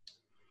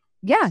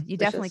 Yeah, you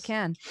definitely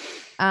Suspicious.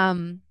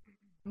 can.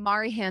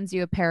 Mari hands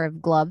you a pair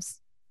of gloves.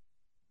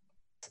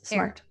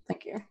 Smart.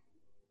 Thank you.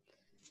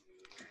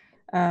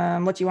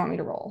 What do you want me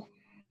to roll?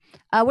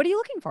 What are you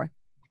looking for?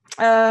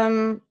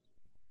 Well,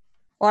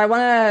 I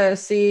want to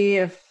see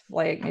if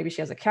like maybe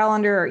she has a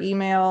calendar or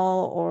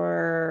email,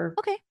 or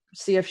Okay.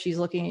 see if she's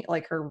looking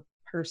like her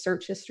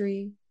search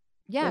history.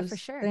 Yeah, for those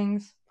sure.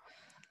 Things.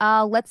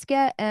 Let's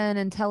get an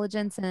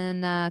intelligence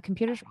and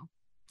computers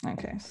roll.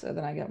 Okay, so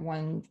then I get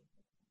one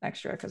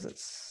extra because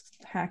it's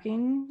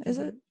hacking. Is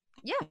it?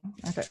 Yeah.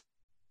 Okay.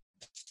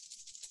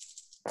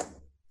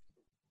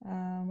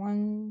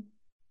 1,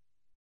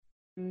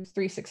 2,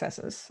 3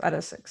 successes out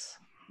of 6.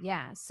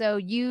 Yeah. So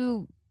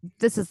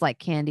this is like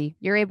candy.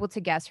 You're able to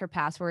guess her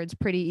passwords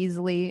pretty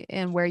easily,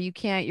 and where you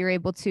can't, you're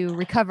able to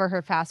recover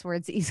her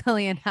passwords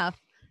easily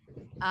enough.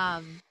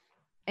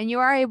 And you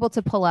are able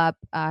to pull up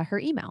her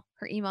email.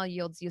 Her email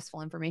yields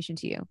useful information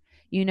to you.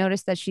 You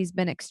notice that she's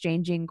been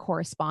exchanging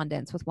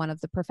correspondence with one of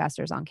the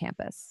professors on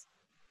campus.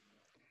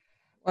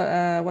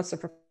 What's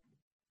the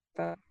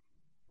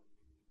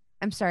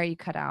I'm sorry, you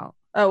cut out.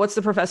 Oh, what's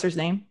the professor's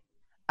name?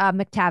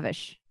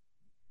 McTavish.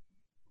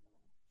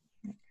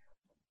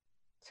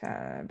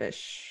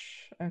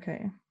 Tabish.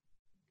 Okay.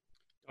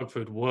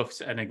 Dogfood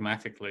woofs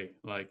enigmatically,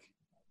 like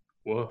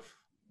woof.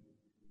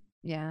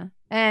 Yeah.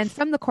 And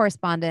from the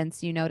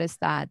correspondence, you notice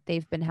that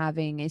they've been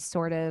having a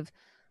sort of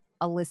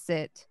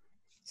illicit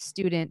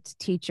student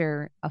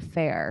teacher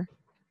affair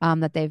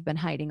that they've been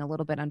hiding a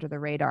little bit under the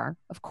radar.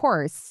 Of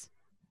course,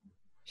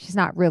 she's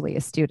not really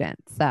a student,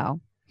 so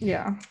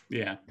Yeah.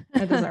 Yeah.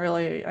 It doesn't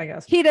really, I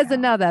guess. he doesn't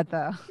count. know that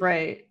though.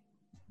 Right.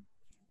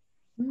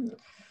 He's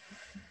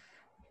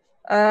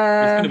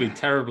going to be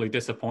terribly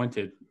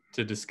disappointed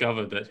to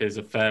discover that his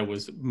affair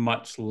was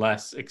much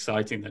less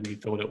exciting than he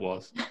thought it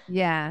was.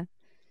 Yeah.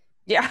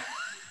 Yeah.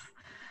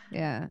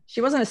 Yeah.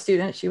 She wasn't a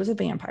student. She was a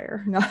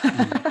vampire. No.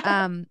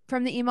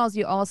 From the emails,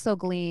 you also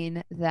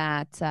glean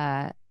that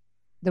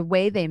the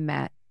way they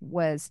met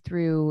was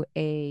through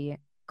a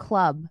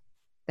club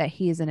that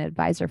he is an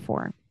advisor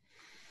for.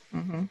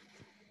 Mhm.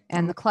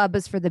 And the club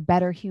is for the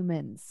better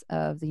humans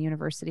of the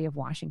University of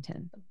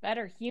Washington.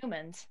 Better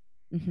humans.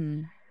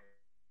 hmm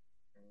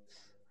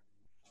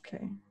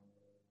Okay.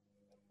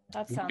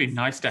 That It would sounds be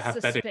nice to have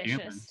better suspicious.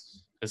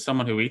 humans. As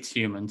someone who eats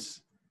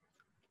humans.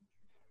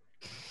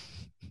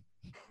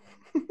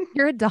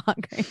 You're a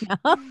dog right now.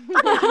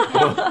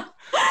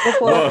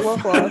 Woof,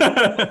 woof, woof,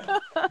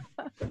 woof.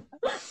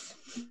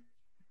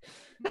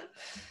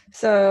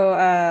 So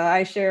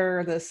I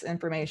share this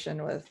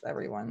information with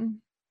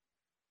everyone.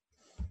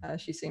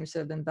 She seems to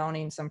have been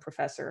boning some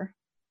professor.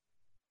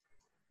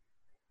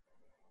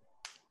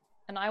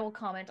 And I will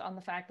comment on the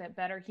fact that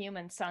Better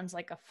Human sounds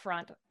like a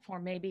front for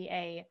maybe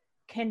a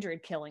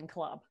kindred killing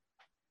club.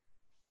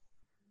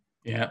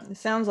 Yeah. It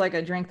sounds like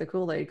a drink the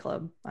Kool-Aid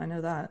club. I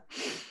know that.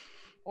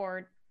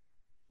 Or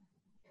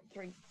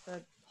drink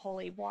the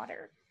holy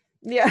water.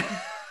 Yeah.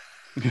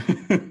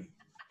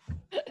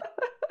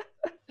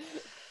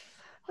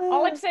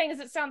 All I'm saying is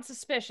it sounds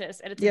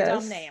suspicious and it's a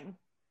dumb Yes. name.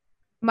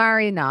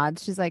 Mari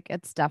nods. She's like,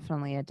 it's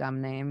definitely a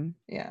dumb name.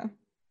 Yeah.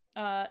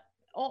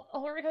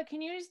 Ulrika,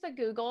 can you use the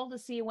Google to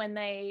see when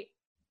they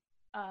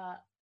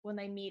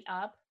meet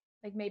up?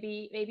 Like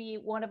maybe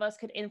one of us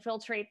could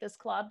infiltrate this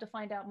club to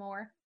find out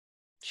more.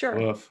 Sure.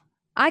 Woof.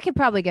 I could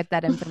probably get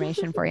that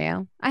information for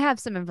you. I have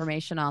some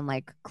information on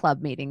like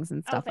club meetings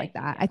and stuff like thank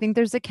you, that. I yes. think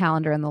there's a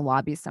calendar in the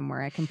lobby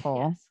somewhere I can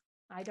pull. Yes.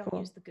 I don't Cool.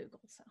 use the Google,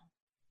 so.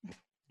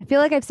 I feel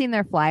like I've seen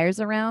their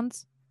flyers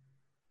around.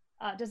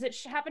 Does it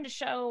happen to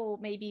show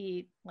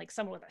maybe like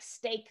someone with a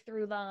stake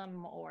through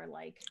them, or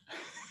like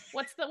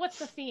what's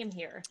the theme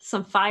here?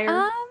 Some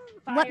fire.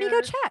 Let me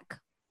go Fire. check.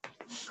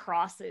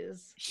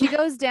 Crosses. She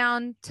goes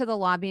down to the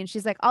lobby and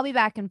she's like, I'll be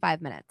back in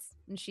 5 minutes.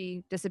 And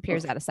she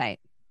disappears out of sight.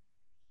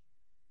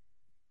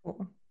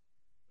 Cool.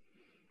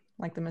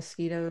 Like the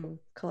Mosquito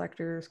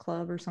Collectors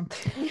Club or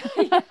something.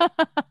 We've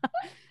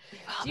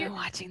all Do you- been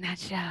watching that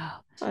show.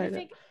 Do I you know.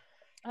 think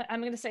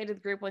I'm going to say to the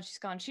group when she's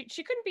gone, she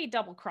couldn't be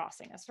double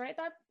crossing us, right?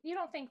 That you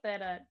don't think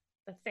that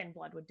the Thin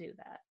Blood would do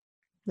that?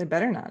 They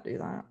better not do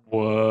that.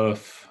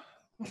 Woof.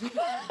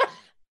 I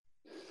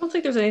don't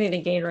think there's anything to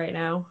gain right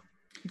now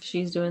if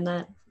she's doing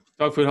that.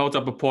 Dogfood holds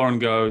up a paw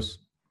and goes,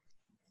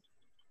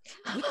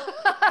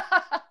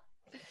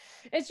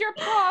 Is your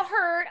paw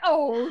hurt?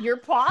 Oh, your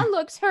paw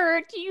looks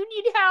hurt. Do you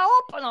need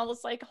help? And I'll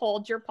just like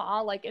hold your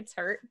paw like it's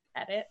hurt.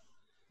 Pet it.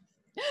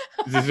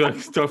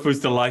 Dogfood's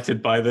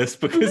delighted by this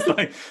because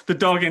like the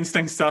dog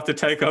instincts start to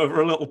take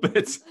over a little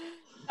bit.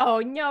 Oh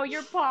no,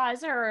 your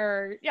paws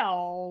hurt.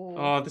 Oh.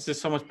 Oh, this is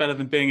so much better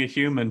than being a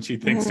human, she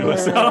thinks to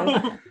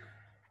herself.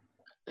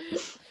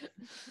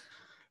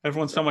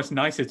 Everyone's so much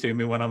nicer to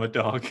me when I'm a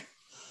dog.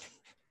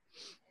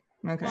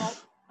 Okay. Well,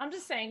 I'm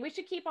just saying we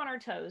should keep on our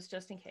toes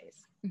just in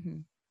case.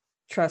 Mhm.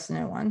 Trust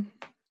no one.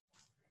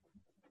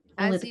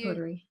 Only As the you-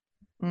 coterie.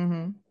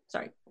 Mm-hmm.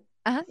 Sorry.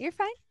 You're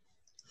fine.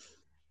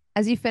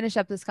 As you finish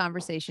up this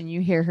conversation,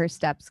 you hear her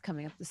steps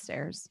coming up the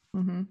stairs.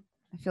 Mm-hmm.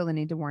 I feel the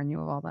need to warn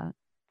you of all that.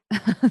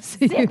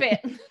 So Zip you-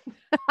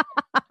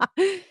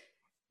 it.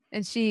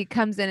 And she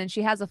comes in and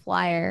she has a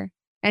flyer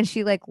and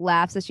she like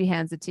laughs as she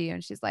hands it to you.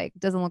 And she's like,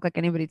 doesn't look like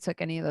anybody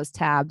took any of those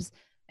tabs.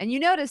 And you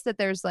notice that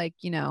there's like,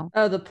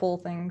 Oh, the pull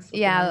things. with the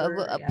yeah,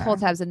 number, pull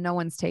tabs and no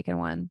one's taken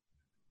one.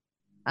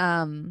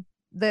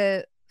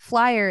 The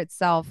flyer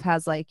itself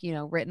has like,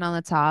 written on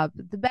the top,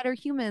 the better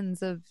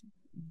humans of,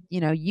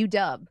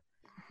 UW.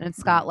 And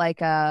it's got like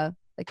the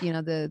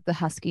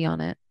husky on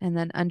it. And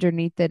then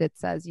underneath it, it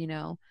says,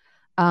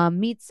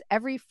 meets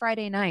every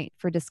Friday night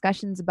for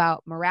discussions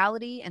about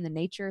morality and the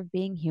nature of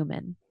being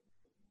human.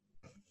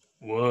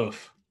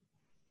 Woof.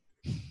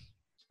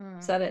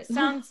 Said it.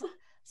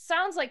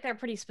 Sounds like they're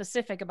pretty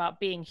specific about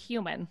being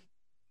human.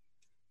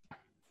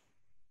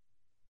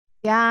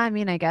 Yeah, I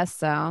mean, I guess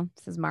so,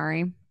 says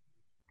Mari.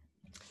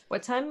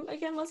 What time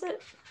again was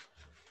it?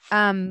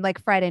 Like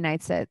Friday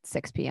nights at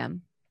 6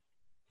 p.m.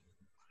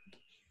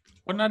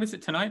 What night is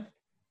it tonight?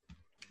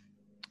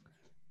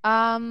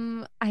 I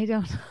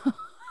don't know.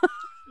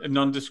 A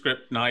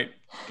nondescript night.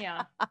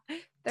 Yeah.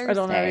 Thursday. I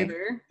don't know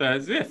either.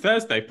 Thursday. Yeah,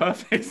 Thursday.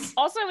 Perfect.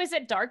 Also, is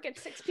it dark at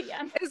 6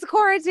 p.m.? It's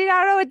quarantine. I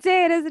don't know what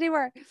day it is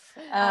anymore.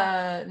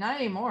 Not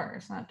anymore.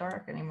 It's not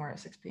dark anymore at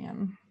 6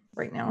 p.m.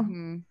 right now.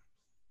 Mhm.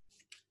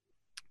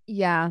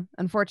 Yeah,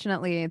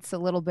 unfortunately, it's a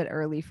little bit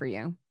early for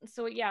you.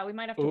 So yeah, we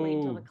might have to wait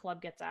until the Ooh.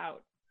 club gets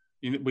out.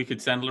 We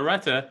could send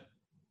Loretta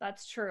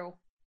That's true.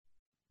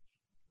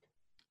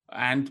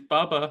 and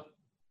Bubba,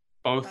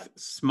 both That-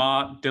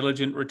 smart,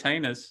 diligent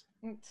retainers.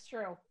 It's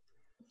true.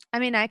 I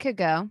mean, I could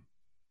go.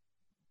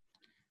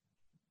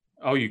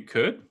 Oh, you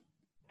could?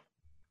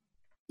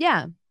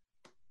 Yeah.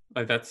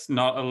 Like, that's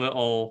not a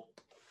little.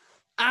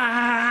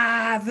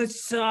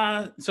 That's.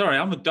 Sorry,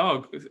 I'm a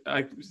dog.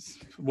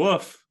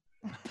 Woof.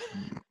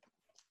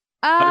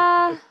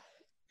 I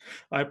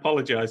I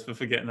apologize for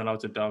forgetting that I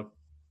was a dog.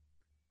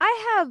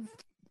 have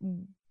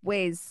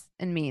ways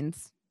and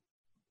means.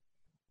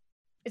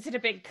 Is it a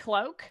big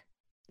cloak?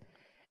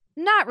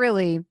 Not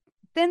really.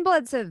 Thin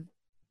Bloods have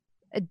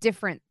a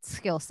different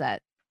skill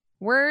set.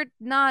 We're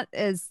not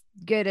as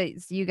good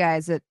as you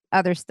guys at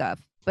other stuff,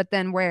 but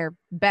then we're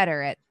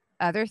better at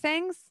other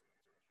things.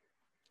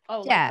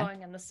 Oh, Yeah. like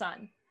going in the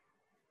sun.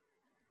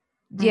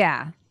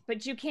 Yeah.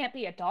 But you can't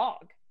be a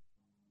dog.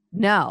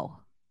 No.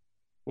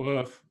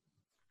 Woof.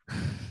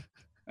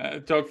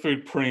 Dog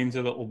food preens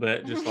a little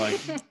bit, just like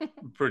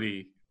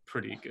pretty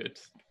good.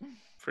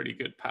 Pretty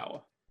good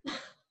power.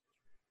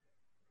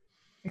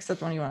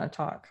 Except when you want to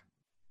talk.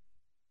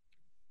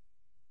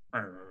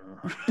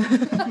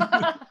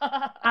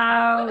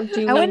 How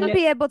do I wouldn't we-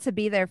 be able to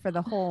be there for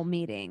the whole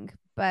meeting,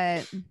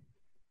 but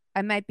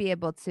I might be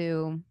able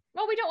to.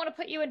 Well, we don't want to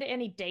put you into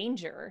any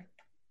danger.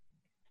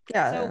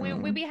 Yeah. So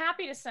we'd be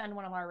happy to send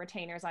one of our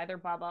retainers, either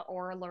Bubba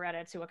or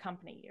Loretta, to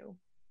accompany you.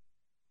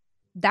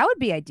 That would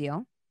be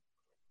ideal.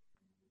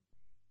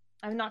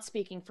 I'm not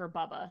speaking for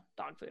Bubba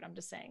Dog Food. I'm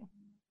just saying.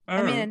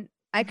 I mean,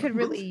 I could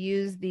really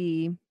use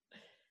the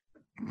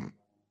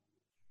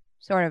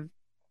sort of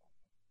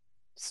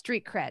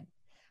street cred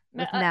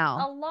with A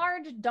Nell.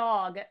 large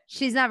dog.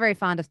 She's not very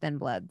fond of thin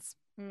bloods,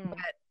 Hmm. but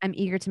I'm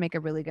eager to make a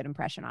really good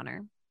impression on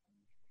her.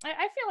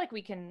 I feel like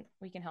we can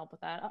help with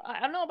that. I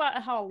don't know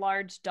about how a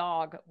large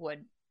dog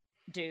would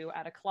do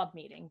at a club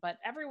meeting, but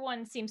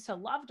everyone seems to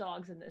love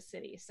dogs in this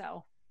city.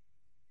 So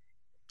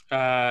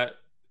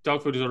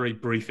Dogfood is already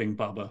briefing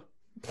Bubba.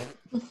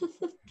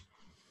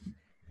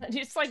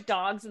 just like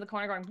dogs in the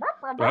corner going.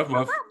 Ruff, ruff,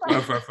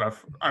 ruff,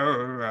 ruff,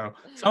 ruff.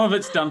 Some of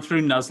it's done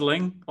through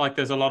nuzzling. Like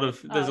there's a lot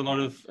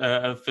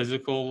of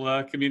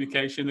physical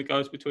communication that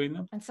goes between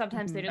them. And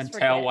sometimes they just And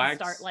forget tail and wags.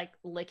 start like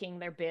licking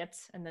their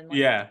bits, and then like,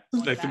 Yeah,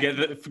 like they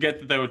that. forget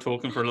that they were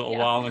talking for a little Yeah.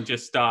 while and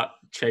just start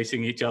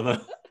chasing each other.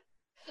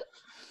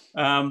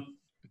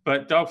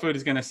 But Dogfood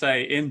is going to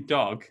say in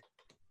dog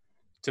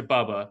to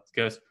Bubba,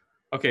 goes,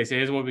 okay, so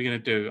here's what we're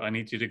going to do. I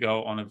need you to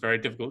go on a very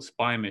difficult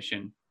spy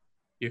mission.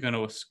 You're going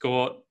to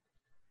escort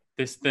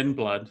this thin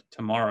blood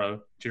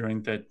tomorrow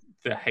during the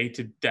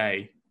hated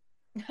day.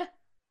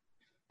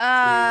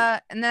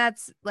 And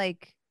that's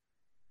like,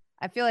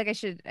 I feel like I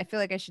should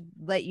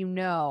let you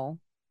know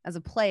as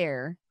a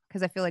player,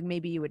 because I feel like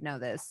maybe you would know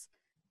this.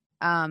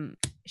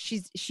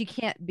 She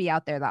can't be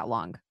out there that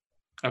long.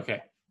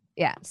 Okay.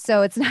 Yeah,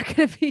 so it's not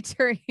going to be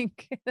during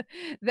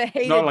the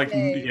hated Not like,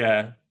 day.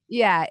 yeah.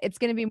 Yeah, it's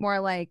going to be more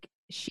like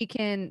she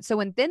can. So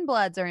when thin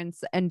bloods are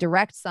in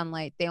direct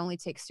sunlight, they only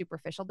take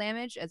superficial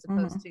damage as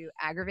opposed to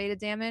aggravated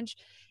damage,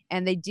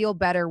 and they deal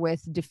better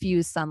with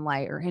diffuse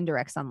sunlight or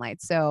indirect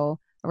sunlight. So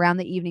around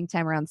the evening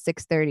time, around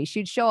 6:30,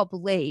 she'd show up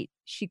late.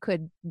 She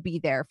could be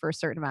there for a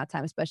certain amount of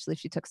time, especially if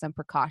she took some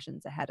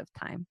precautions ahead of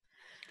time.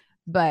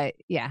 But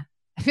yeah,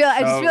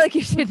 I just feel like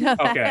you should know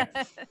Okay.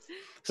 that.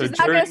 So She's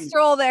not going to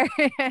stroll there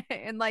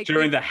and like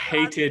during the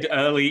hated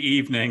early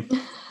evening,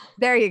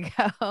 There you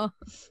go.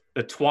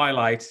 the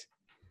twilight,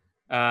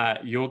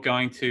 you're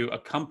going to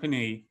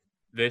accompany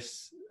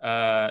this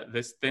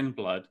thin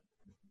blood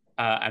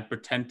and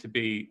pretend to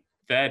be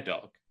their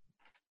dog,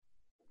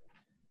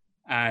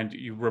 and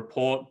you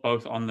report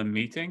both on the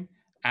meeting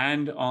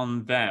and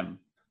on them.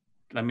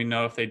 Let me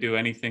know if they do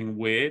anything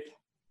weird.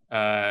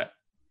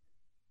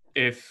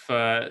 If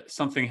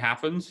something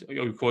happens,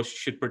 of course, you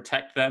should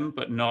protect them,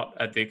 but not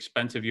at the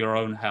expense of your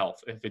own health.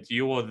 If it's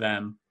you or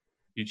them,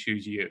 you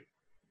choose you,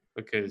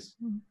 because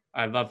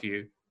I love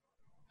you.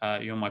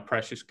 You're my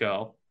precious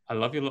girl. I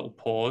love your little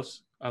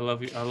paws. I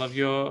love you. I love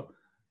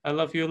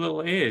your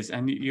little ears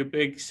and your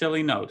big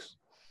silly nose.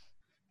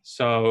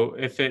 So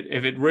if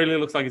it really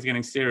looks like it's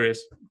getting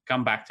serious,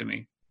 come back to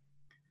me.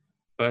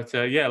 But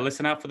yeah,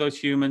 listen out for those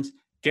humans.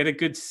 Get a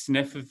good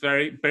sniff of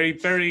very, very,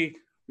 very.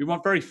 We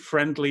want very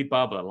friendly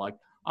Bubba. Like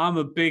I'm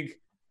a big.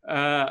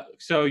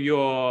 So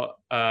your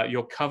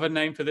cover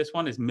name for this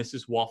one is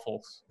Mrs.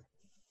 Waffles.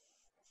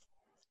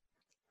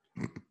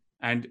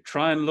 And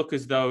try and look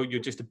as though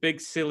you're just a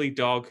big silly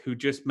dog who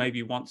just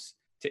maybe wants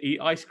to eat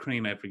ice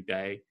cream every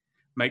day,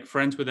 make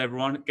friends with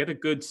everyone, get a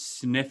good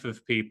sniff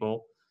of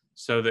people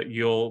so that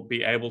you'll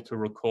be able to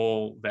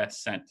recall their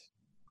scent.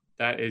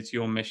 That is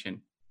your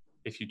mission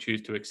if you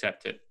choose to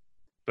accept it.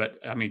 But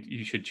I mean,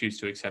 you should choose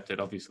to accept it,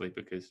 obviously,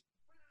 because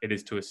it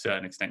is to a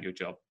certain extent your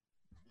job.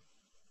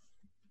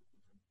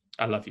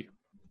 I love you.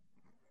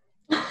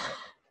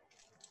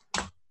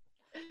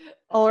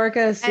 Ulrika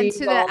And sees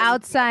to the all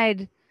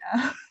outside,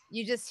 Yeah.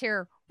 you just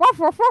hear woof,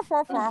 woof, woof,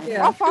 woof, woof,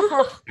 Yeah. woof,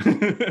 woof,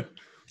 woof.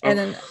 And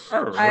then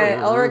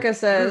Ulrika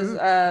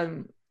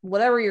says,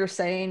 whatever you're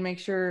saying, make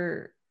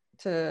sure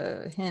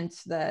to hint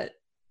that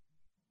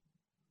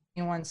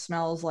anyone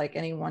smells like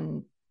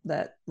anyone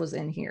that was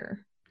in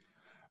here.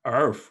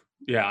 Arf.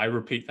 Yeah, I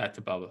repeat that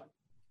to Bubba.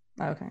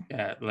 Okay.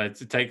 Yeah,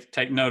 let's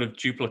take note of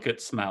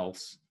duplicate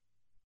smells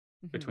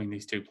Mhm. between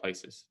these two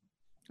places.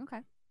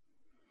 Okay.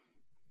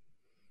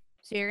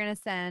 So you're gonna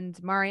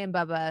send Mari and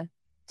Bubba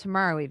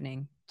tomorrow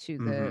evening to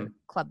the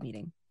club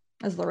meeting.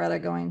 Is Loretta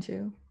going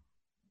to?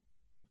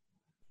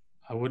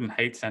 I wouldn't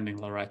hate sending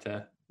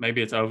Loretta.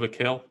 Maybe it's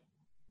overkill.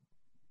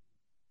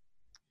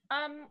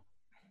 I don't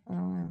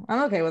know.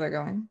 I'm okay with her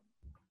going.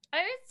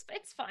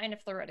 It's fine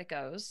if Loretta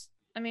goes.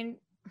 I mean,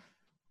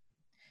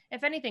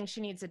 if anything, she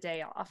needs a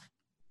day off.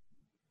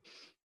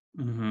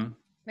 Mm-hmm.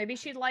 Maybe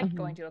she'd like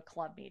going to a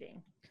club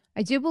meeting.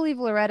 I do believe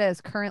Loretta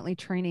is currently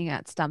training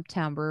at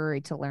Stumptown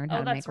Brewery to learn how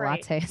to make that's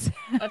right. lattes.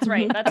 That's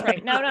right. That's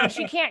right. No,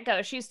 she can't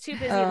go. She's too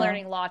busy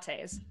learning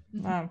lattes.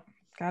 Oh,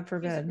 God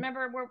forbid.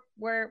 Remember,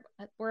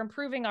 we're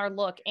improving our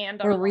look and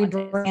We're our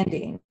lattes.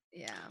 rebranding.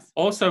 Yeah.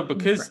 Also,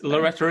 because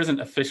Loretta isn't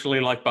officially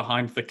like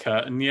behind the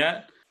curtain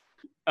yet,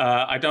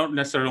 I don't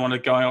necessarily want to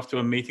go off to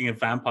a meeting of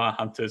vampire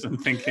hunters and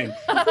thinking,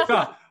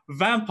 "God,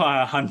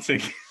 vampire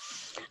hunting.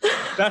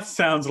 That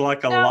sounds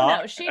like a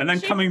lot." And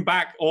then coming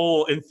back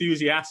all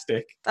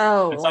enthusiastic.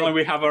 Oh, and suddenly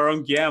we have our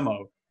own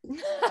Guillermo.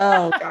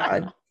 Oh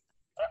God.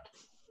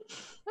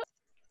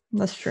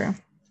 That's true.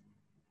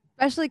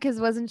 Especially because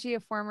wasn't she a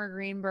former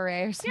Green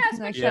Beret or something Yes,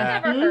 but like she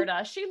that? never hurt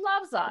us. She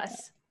loves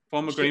us.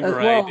 Former Green Well,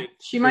 Beret. did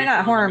she might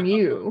not 3/4 harm of the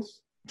you,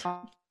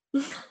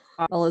 books.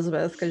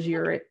 Elizabeth, because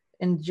you're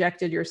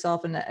injected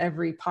yourself into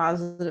every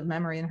positive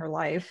memory in her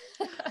life.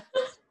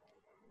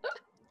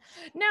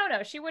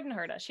 No, she wouldn't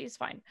hurt us. She's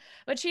fine.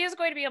 But she is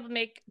going to be able to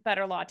make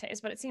better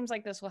lattes. But it seems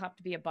like this will have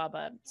to be a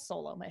Bubba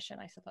solo mission,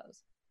 I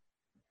suppose.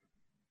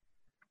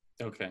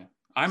 Okay.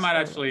 I might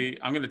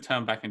actually, I'm going to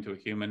turn back into a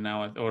human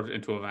now, or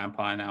into a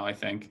vampire now, I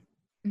think.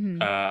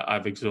 Mhm.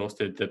 I've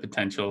exhausted the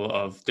potential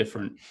of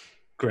different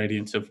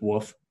gradients of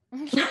woof.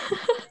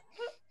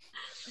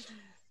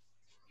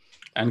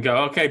 And go,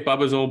 okay,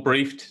 Bubba's all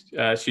briefed.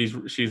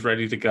 She's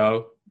ready to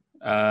go.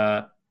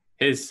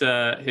 Here's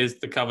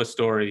the cover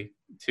story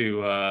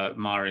to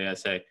Mari. I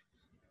say,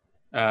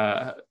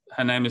 her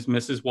name is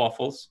Mrs.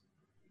 Waffles.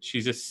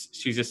 She's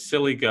a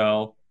silly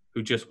girl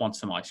who just wants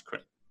some ice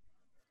cream.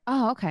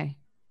 Oh, okay.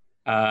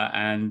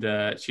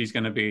 And she's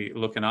going to be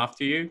looking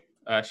after you.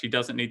 She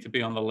doesn't need to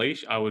be on the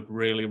leash. I would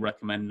really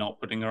recommend not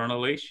putting her on a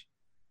leash.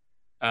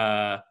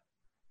 But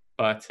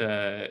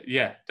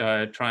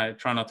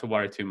try not to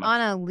worry too much.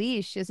 On a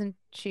leash, isn't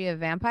she a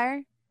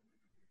vampire?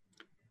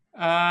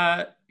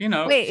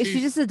 Wait, is she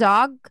just a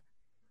dog?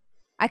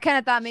 I kind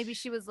of thought maybe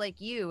she was like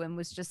you and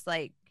was just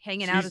like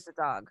hanging out as a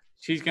dog.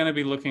 She's going to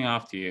be looking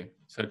after you,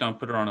 so don't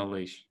put her on a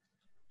leash.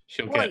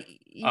 She'll get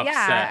yeah,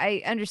 upset.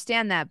 I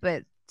understand that,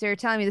 but so you're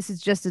telling me this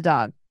is just a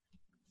dog?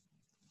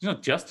 She's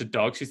not just a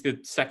dog. She's the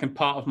second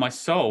part of my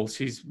soul.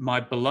 She's my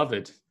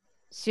beloved.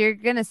 So you're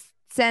gonna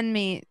send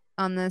me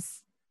on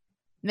this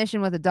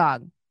mission with a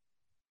dog?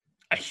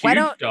 A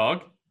huge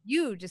dog?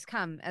 You just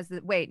come as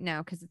the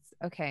because it's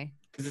okay.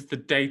 Because it's the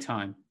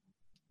daytime.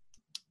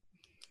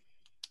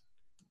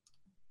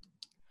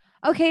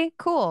 Okay,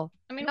 cool.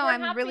 I mean, no, we're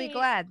I'm really happy-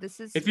 glad. This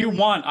is. If you really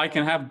want, I cool.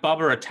 can have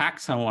Bubba attack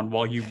someone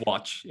while you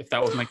watch. If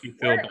that would make you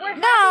feel better.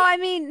 No, I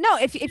mean, no.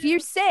 If you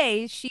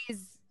say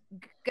she's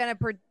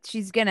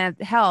gonna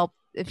help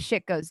if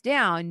shit goes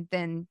down,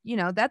 then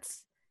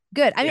that's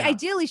good. I mean, Yeah.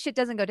 ideally, shit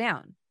doesn't go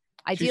down.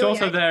 Ideally, She's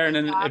also there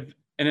in dog-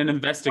 an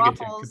investigative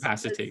Waffles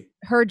capacity.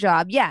 her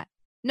job. Yeah.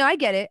 No, I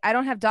get it. I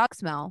don't have dog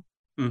smell,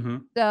 Mm-hmm.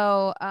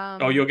 so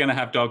Oh, you're going to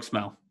have dog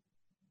smell.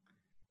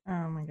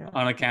 Oh my god.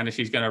 On account of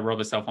she's going to rub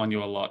herself on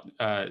you a lot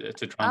to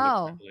try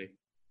and look friendly.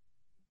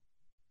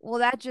 well,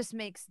 that just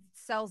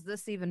sells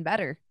this even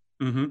better.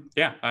 Mm-hmm.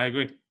 Yeah, I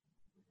agree.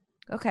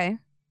 Okay.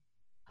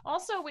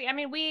 Also,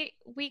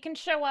 we can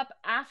show up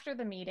after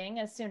the meeting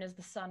as soon as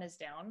the sun is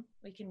down.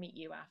 We can meet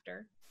you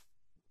after.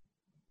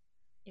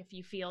 If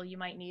you feel you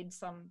might need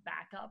some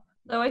backup.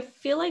 Though I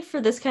feel like for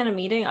this kind of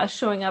meeting, us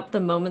showing up the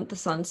moment the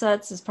sun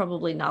sets is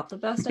probably not the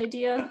best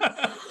idea.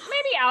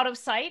 Maybe out of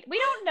sight. We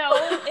don't know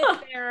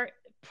if they're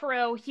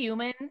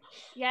pro-human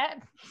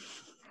yet.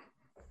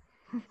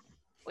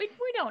 We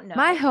don't know.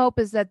 My hope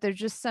is that there's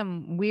just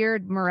some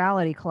weird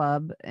morality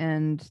club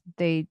and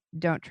they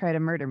don't try to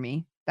murder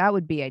me. That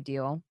would be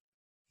ideal.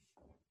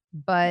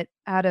 But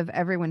out of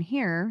everyone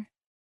here,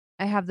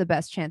 I have the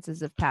best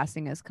chances of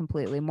passing as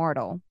completely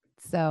mortal.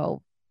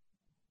 So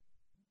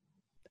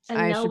And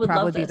I Nell should would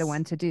probably love be the this.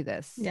 one to do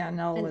this. Yeah,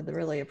 Nell And- would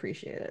really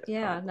appreciate it.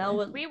 Yeah, probably. Nell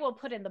would. We will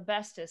put in the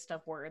bestest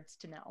of words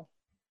to know.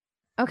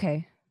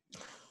 Okay.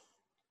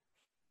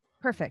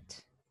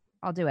 Perfect.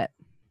 I'll do it.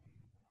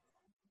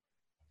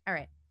 All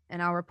right.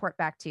 And I'll report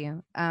back to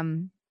you.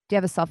 Do you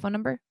have a cell phone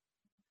number?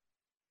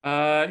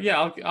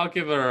 Yeah, I'll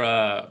give her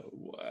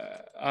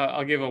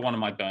I'll give her one of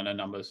my burner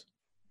numbers.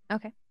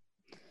 Okay.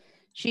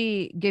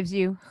 She gives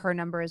you her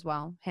number as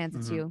well, hands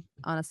it to Mhm. you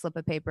on a slip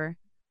of paper.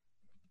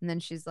 And then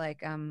she's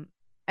like, I'd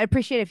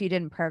appreciate if you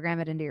didn't program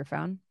it into your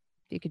phone.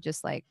 If you could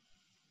just like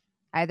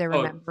either Oh.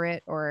 remember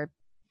it or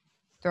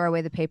throw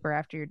away the paper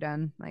after you're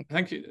done. Like,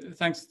 Thank you.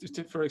 Thanks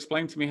for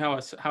explaining to me how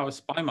a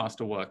spy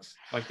master works.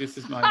 Like this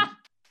is my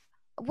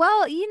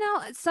well,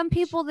 some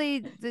people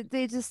they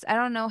just I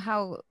don't know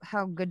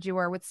how good you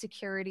are with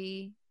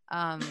security.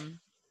 I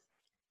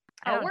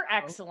don't We're know.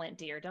 excellent,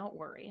 dear. Don't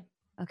worry.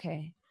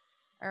 Okay.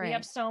 All We right.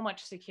 have so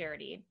much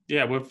security.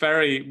 Yeah,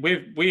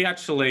 we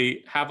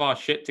actually have our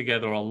shit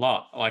together a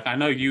lot. Like I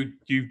know you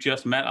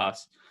just met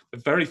us,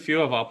 but very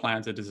few of our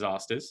plans are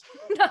disasters.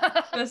 I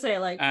was gonna say maybe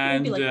like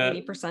And,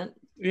 80%.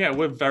 Yeah,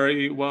 we're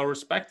very well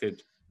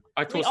respected.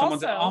 I tore We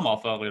someone's also- arm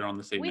off earlier on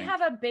this We evening.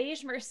 have a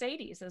beige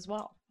Mercedes as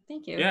well.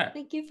 Thank you. Yeah.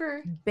 Thank you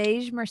for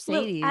Beige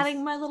Mercedes.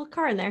 adding my little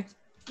car in there.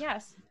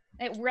 Yes,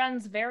 it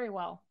runs very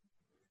well.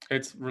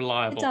 It's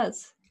reliable. It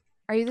does.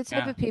 Are you the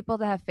type Yeah. of people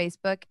to have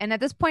Facebook? And at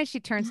this point, she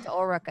turns to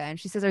Ulrika and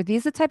she says, "Are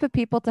these the type of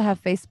people to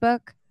have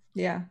Facebook?"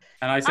 Yeah.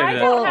 And I say I that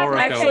don't have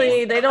Ulrika-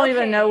 Actually, they don't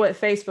even Okay. know what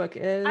Facebook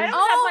is. I don't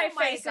Oh have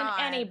my my face in God.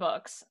 any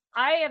books.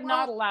 I have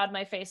not Well- allowed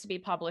my face to be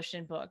published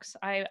in books.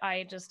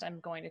 I just am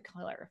going to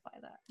clarify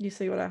that. You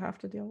see what I have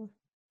to deal with.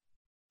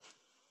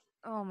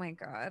 Oh my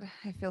God,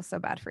 I feel so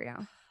bad for you.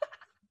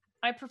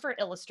 I prefer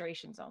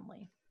illustrations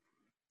only.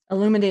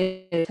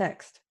 Illuminated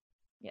text.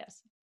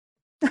 Yes.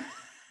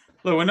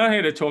 Look, we're not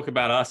here to talk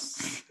about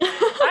us.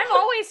 I'm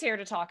always here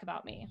to talk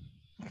about me.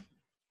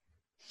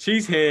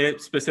 She's here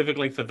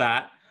specifically for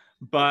that,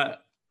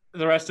 but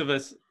the rest of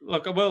us,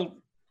 look,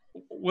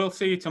 we'll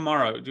see you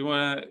tomorrow. Do you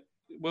want to?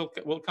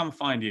 We'll come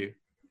find you.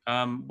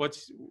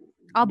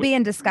 I'll be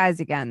in disguise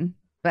again,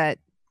 but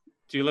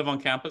Do you live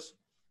on campus?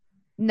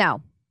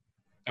 no,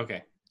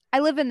 Okay. I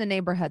live in the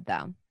neighborhood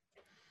though.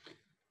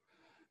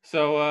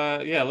 So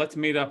yeah, let's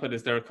meet up at.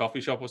 Is there a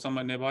coffee shop or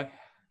somewhere nearby?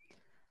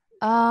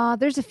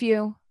 There's a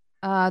few.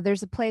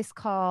 There's a place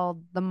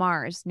called the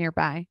Mars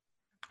nearby.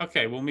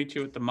 Okay, we'll meet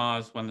you at the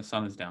Mars when the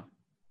sun is down.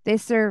 They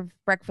serve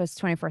breakfast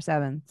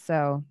 24/7,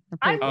 so they're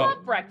I pretty-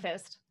 love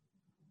breakfast.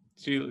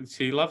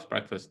 She loves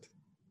breakfast.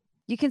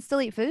 you can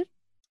still eat food.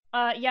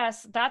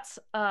 Yes, that's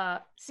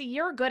see,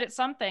 you're good at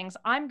some things.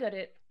 I'm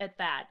good at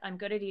that. I'm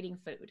good at eating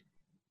food.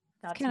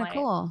 That's kind of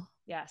cool.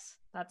 Yes,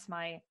 that's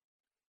my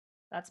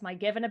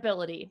given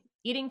ability.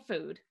 Eating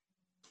food.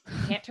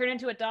 Can't turn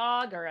into a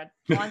dog or a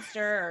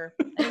monster or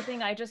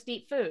anything. I just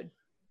eat food.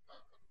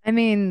 I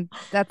mean,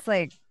 that's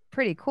like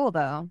pretty cool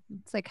though.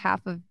 It's like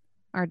half of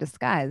our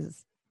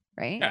disguise,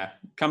 right? Yeah,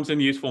 comes in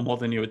useful more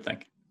than you would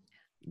think.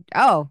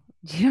 Oh,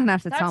 you don't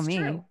have to tell That's me.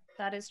 true.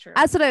 That is true.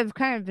 That's what I've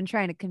kind of been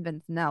trying to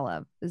convince Nell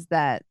of, is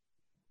that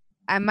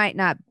I might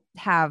not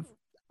have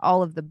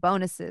all of the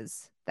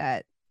bonuses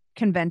that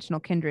conventional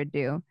kindred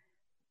do,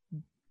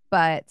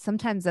 but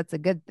sometimes that's a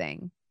good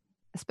thing,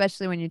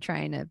 especially when you're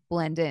trying to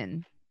blend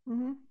in.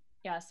 Mm-hmm.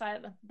 Yes,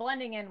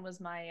 blending in was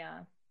my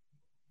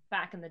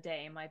back in the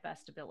day my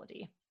best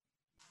ability.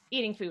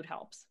 Eating food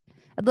helps.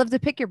 I'd love to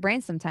pick your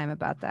brain sometime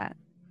about that.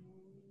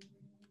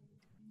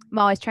 I'm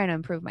always trying to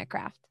improve my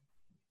craft.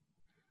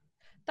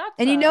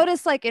 And you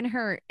notice like in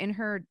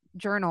her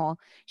journal,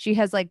 she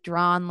has like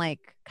drawn like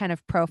kind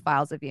of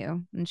profiles of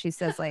you. And she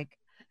says like,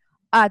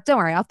 don't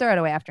worry, I'll throw it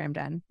away after I'm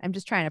done. I'm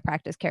just trying to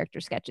practice character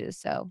sketches,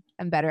 so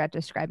I'm better at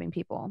describing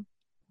people.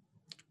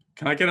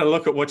 Can I get a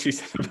look at what she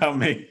said about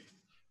me?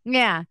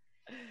 Yeah.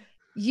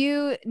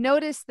 You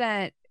notice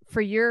that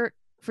for your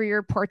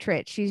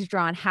portrait, she's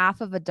drawn half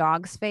of a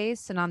dog's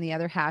face, and on the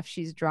other half,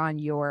 she's drawn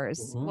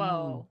yours.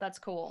 Whoa, that's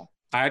cool.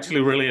 I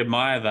actually really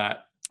admire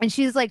that. And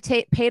she's like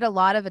paid a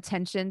lot of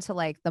attention to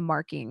like the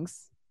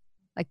markings,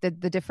 like the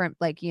different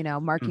like, you know,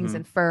 markings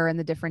in fur and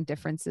the different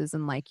differences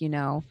and like, you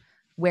know,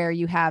 where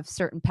you have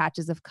certain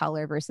patches of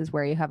color versus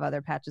where you have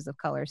other patches of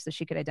color. So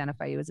she could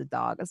identify you as a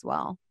dog as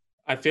well.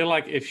 I feel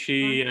like if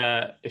she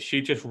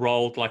just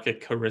rolled like a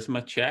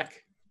charisma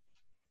check,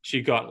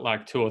 she got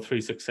like 2 or 3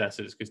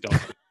 successes because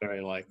dogs are very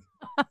like.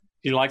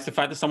 She likes the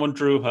fact that someone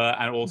drew her,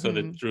 and also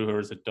that drew her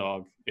as a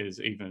dog is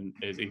even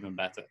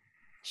better.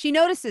 She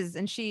notices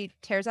and she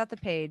tears out the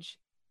page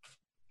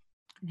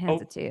and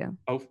hands it to you.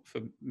 Oh,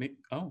 for me?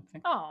 Oh,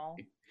 thank Oh.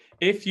 you.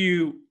 If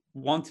you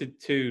wanted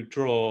to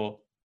draw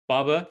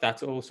Bubba,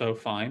 that's also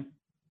fine.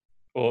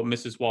 Or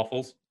Mrs.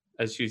 Waffles,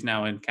 as she's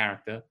now in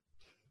character.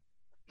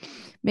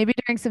 Maybe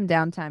during some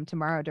downtime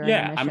tomorrow during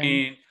Yeah, the I mission.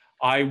 mean,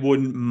 I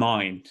wouldn't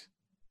mind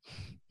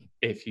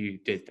if you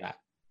did that.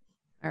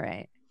 All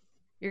right.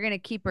 You're going to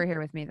keep her here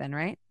with me then,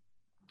 right?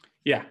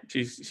 Yeah,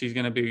 she's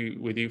going to be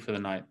with you for the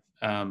night.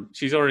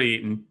 She's already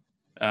eaten,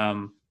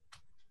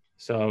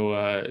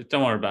 so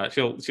don't worry about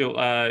it. She'll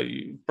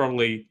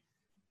probably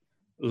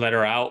let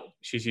her out.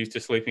 She's used to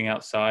sleeping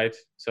outside,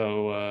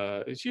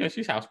 so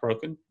she's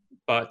housebroken.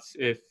 But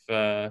if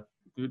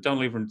don't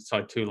leave her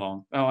inside too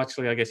long. Oh,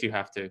 actually, I guess you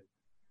have to.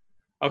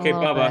 Okay,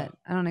 Bubba. Bit.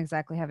 I don't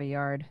exactly have a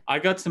yard. I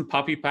got some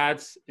puppy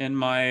pads in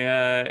my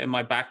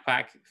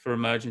backpack for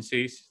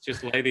emergencies.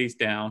 Just lay these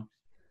down.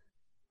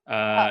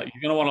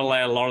 You're gonna want to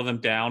lay a lot of them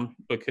down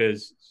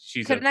because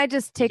she's. Couldn't I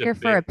just take her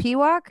for a pee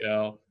walk?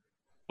 Girl.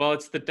 Well,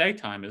 it's the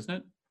daytime, isn't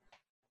it?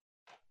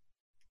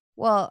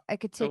 Well, I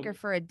could take her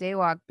for a day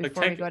walk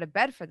before we go to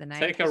bed for the night.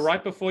 Take her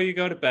right before you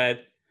go to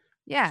bed.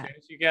 Yeah. As soon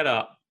as you get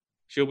up,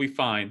 she'll be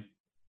fine.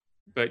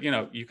 But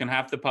you can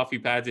have the puffy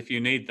pads if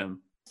you need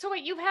them. So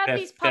wait, you've had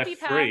these puppy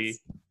pads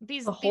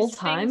the whole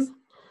time? Things,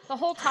 the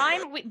whole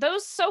time?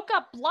 Those soak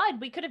up blood.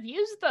 We could have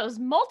used those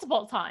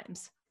multiple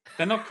times.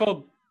 They're not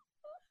called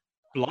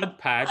blood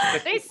pads.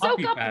 They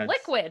soak up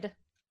liquid.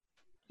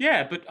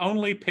 Yeah, but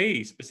only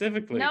pee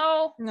specifically.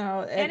 No,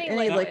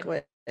 any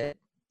liquid.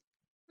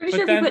 Pretty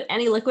sure if you put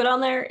any liquid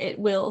on there, it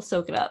will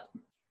soak it up.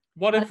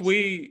 What if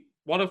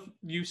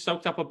you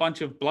soaked up a bunch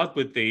of blood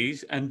with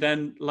these, and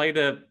then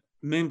later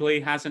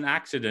Mimbly has an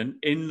accident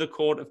in the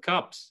Court of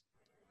Cups?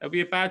 That'd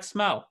be a bad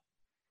smell.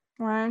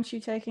 Why aren't you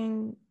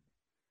taking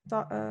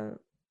Bubba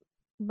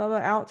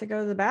out to go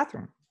to the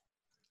bathroom?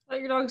 Well,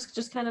 your dog's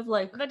just kind of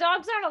like... The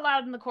dogs aren't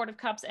allowed in the Court of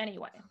Cups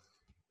anyway.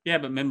 Yeah,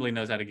 but Mimbly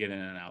knows how to get in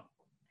and out.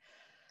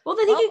 Well,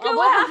 then he can go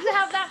we'll out. have to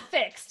have that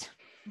fixed.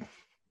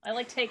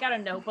 I take out a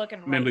notebook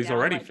and write Mimbly's down,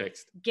 already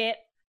fixed. Get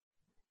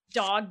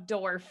dog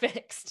door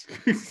fixed.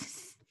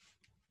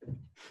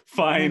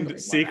 Find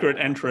secret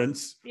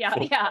entrance. Yeah.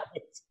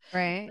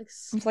 Right.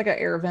 It's like an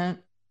air vent.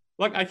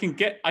 Look, I can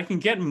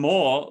get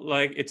more.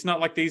 Like, it's not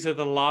like these are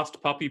the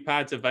last puppy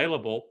pads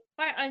available.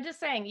 I'm just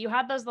saying, you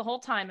had those the whole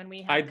time, and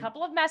we had a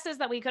couple of messes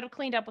that we could have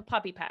cleaned up with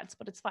puppy pads,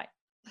 but it's fine.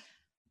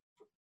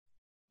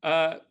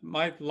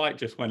 My light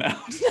just went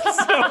out. So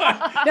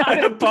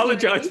I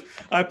apologize.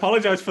 I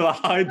apologize for the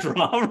high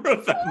drama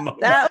of that moment.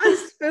 That was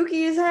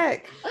spooky as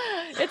heck.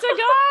 It's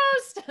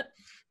a ghost.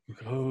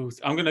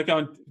 Ghost. I'm gonna go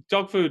and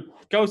dog food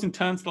goes and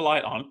turns the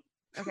light on.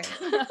 Okay.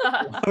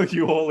 While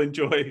you all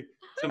enjoy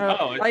some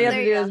All you have to There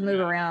do you is go. move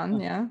around.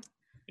 Yeah.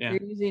 Yeah.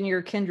 You're using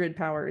your kindred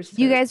powers.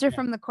 You to- guys are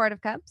from the Court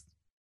of Cups?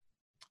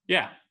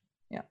 Yeah.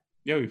 Yeah.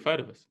 Yeah, we've heard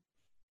of us.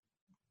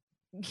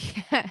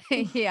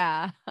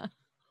 Yeah.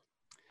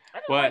 I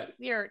don't What? like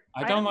your.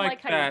 I don't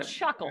like how that. you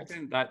chuckled.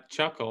 That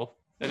chuckle.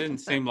 That didn't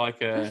seem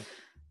like a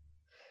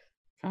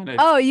kind of.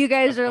 Oh, you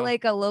guys are chuckle.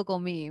 like a local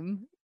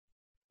meme.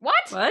 What?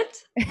 What?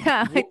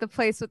 Yeah, like the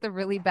place with the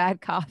really bad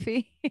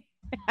coffee.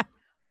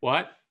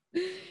 What?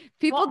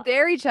 People Well-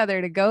 dare each other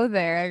to go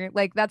there.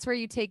 Like that's where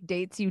you take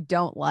dates you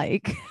don't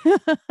like.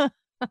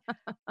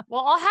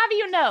 Well, I'll have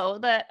you know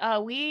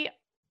that we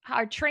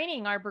are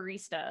training our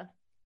barista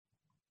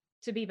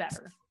to be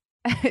better.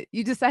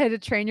 You decided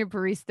to train your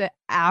barista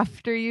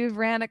after you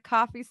ran a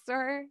coffee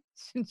store?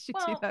 Shouldn't you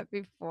do Well, that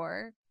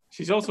before?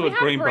 She's also We a have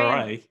green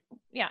brand- beret.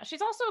 Yeah,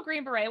 she's also a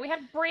Green Beret. We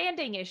have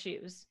branding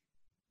issues.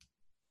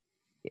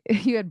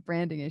 You had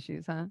branding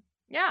issues, huh?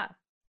 Yeah.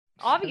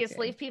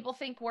 Obviously, Okay. if people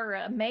think we're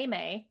a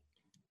May.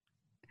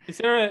 Is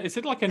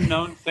it like a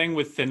known thing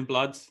with thin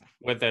bloods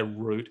where they're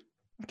rude?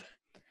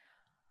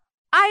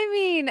 I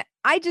mean,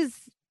 I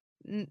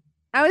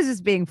was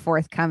just being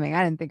forthcoming.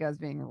 I didn't think I was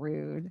being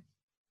rude.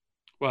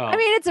 Well, I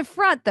mean, it's a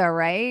front though,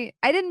 right?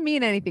 I didn't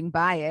mean anything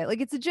by it. Like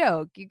it's a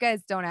joke. You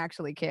guys don't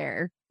actually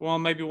care. well,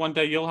 maybe one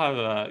day you'll have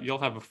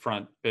a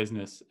front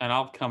business, and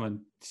I'll come and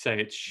say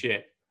it's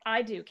shit.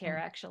 I do care,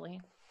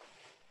 actually.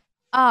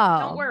 Oh,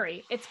 Don't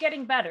worry. It's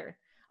getting better.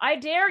 I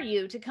dare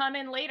you to come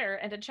in later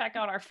and to check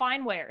out our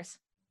fine wares.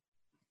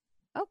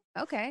 Oh,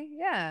 okay,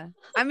 yeah.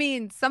 I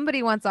mean,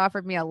 somebody once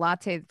offered me a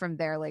latte from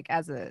there, like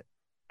as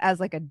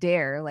like a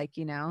dare, like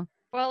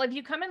Well, if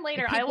you come in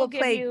later, I people will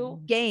give play you.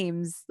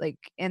 games, like,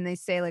 and they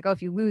say like, oh,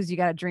 if you lose, you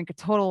got to drink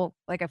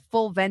a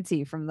full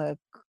venti from the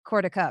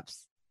Court of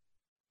Cups,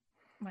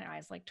 My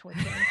eyes like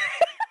twitching.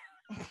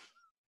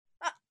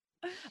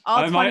 all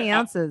I 20 might-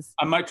 ounces.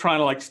 I might try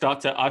and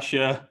start to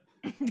usher.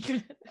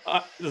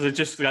 They're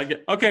just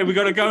like, okay, we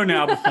got to go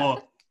now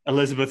before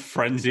Elizabeth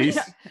frenzies.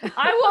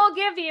 I will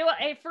give you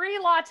a free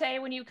latte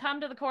when you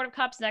come to the Court of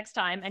Cups next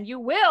time, and you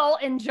will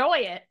enjoy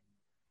it.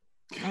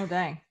 Oh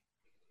dang.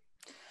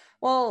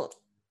 Well,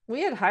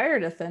 we had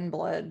hired a thin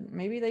blood.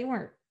 Maybe they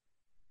weren't.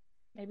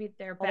 Maybe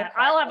they're Well, bad.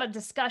 I'll have a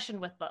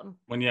discussion with them.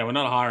 We're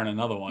not hiring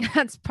another one.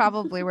 That's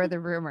probably where the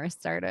rumor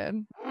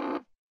started.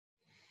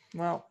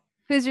 Well,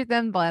 Who's your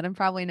thin blood? I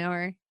probably know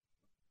her.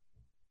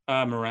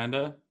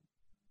 Miranda.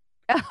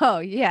 Oh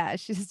yeah,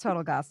 she's a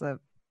total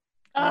gossip.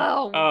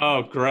 Oh,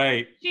 Oh,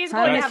 great. she's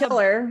time going to to have kill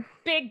a her.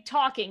 big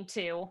talking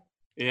to.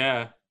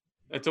 Yeah,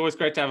 it's always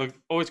great to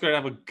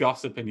have a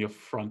gossip in your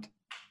front.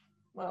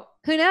 Well,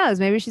 Who knows?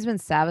 Maybe she's been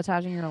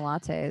sabotaging your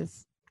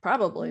lattes.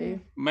 probably.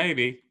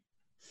 Maybe. Think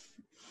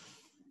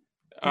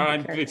the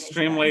I'm character is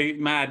extremely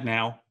mad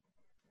now.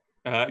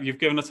 You've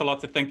given us a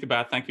lot to think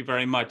about. Thank you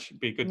very much.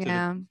 Be good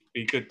Yeah.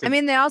 to. I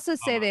mean, they also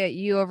say Uh, that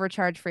you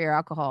overcharge for your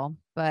alcohol,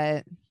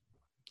 but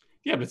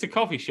yeah, but it's a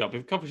coffee shop.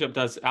 If a coffee shop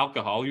does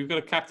alcohol, you've got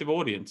a captive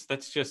audience.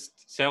 That's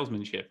just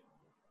salesmanship.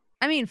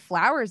 I mean,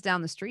 Flowers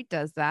down the street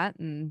does that,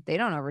 and they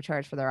don't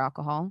overcharge for their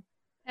alcohol.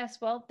 Yes,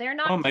 well, they're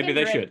not. Oh, maybe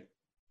they kindred. should.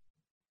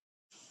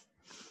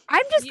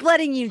 I'm just You-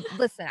 letting you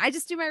listen. I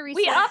just do my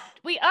research.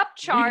 We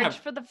upcharge have-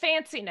 for the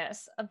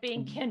fanciness of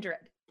being kindred.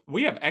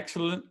 We have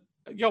excellent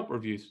Yelp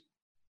reviews.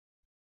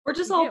 We're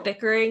just We all do.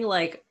 bickering,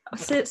 like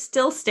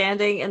still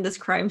standing in this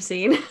crime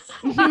scene.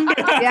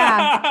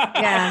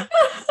 Yeah.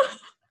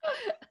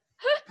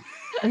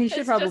 He should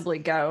It's just- probably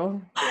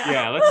go.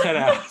 Yeah, let's head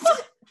out.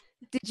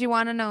 Did you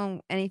want to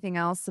know anything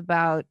else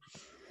about?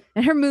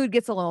 And her mood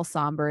gets a little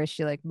somber as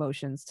she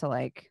motions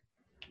to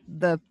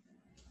the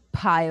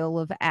pile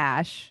of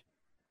ash.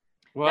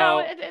 Well,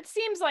 No, it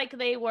seems like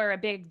they were a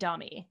big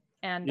dummy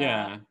and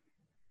yeah.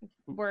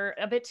 were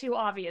a bit too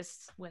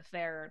obvious with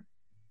their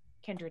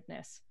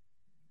kindredness.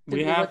 Did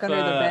we look under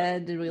the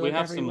bed? Did we We look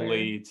have some everywhere?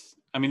 leads.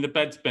 I mean, the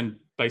bed's been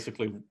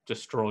basically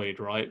destroyed,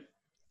 right?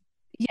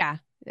 Yeah.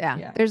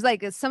 Yeah. There's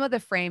some of the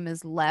frame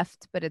is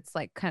left, but it's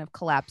kind of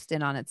collapsed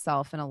in on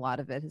itself, and a lot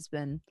of it has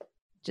been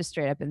just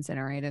straight up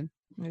incinerated.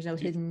 There's no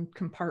hidden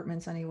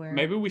compartments anywhere.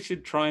 Maybe we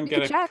should try and We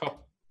get could a check.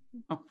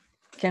 cop.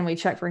 Can we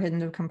check for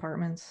hidden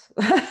compartments?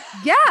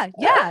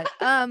 Yeah.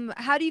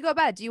 How do you go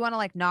about it? Do you want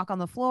to knock on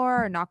the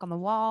floor or knock on the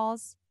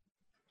walls?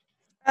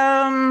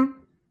 I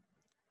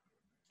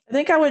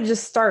think I would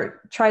just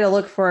try to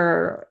look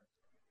for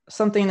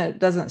something that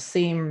doesn't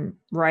seem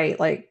right,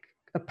 like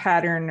a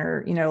pattern,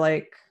 or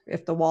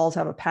if the walls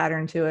have a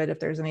pattern to it, if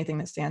there's anything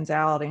that stands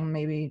out, and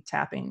maybe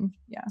tapping.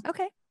 Yeah.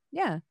 Okay.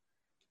 Yeah.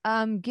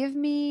 Give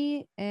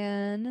me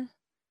an.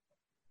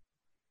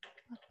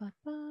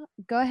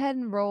 Go ahead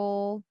and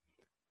roll.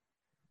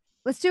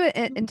 Let's do it.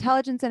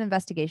 Intelligence and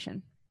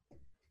investigation.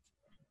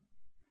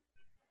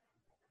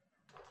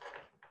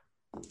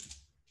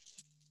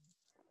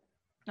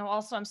 No,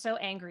 also I'm so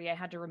angry I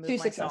had to remove 2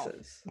 myself.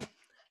 successes.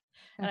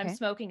 And I'm Okay.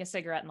 smoking a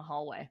cigarette in the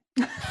hallway.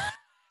 I'm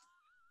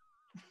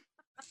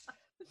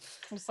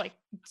just like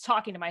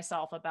talking to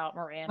myself about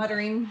Miranda.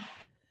 Muttering to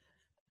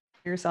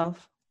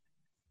yourself.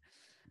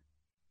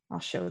 I'll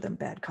show them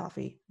bad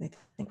coffee. They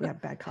think we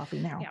have bad coffee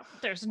now. Yeah,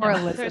 there's Or no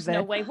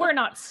Elizabeth. way. We're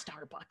not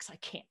Starbucks. I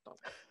can't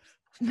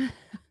believe.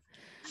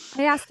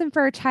 I asked them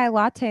for a chai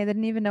latte. They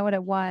didn't even know what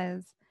it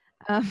was.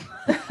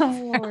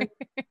 Oh, Lord.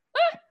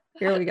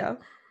 Here we go.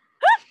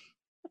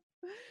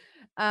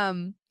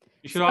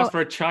 You should ask for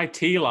a chai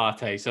tea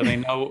latte so they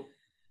know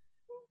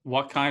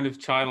what kind of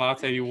chai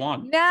latte you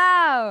want.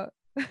 No.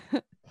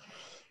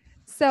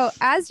 So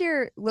as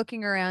you're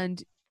looking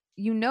around,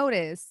 you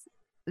notice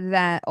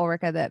that,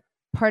 Ulrika, that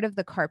part of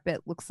the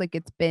carpet looks like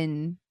it's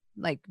been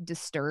like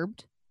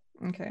disturbed.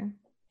 Okay.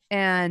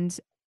 And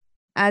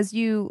as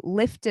you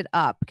lift it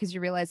up, because you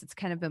realize it's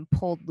kind of been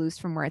pulled loose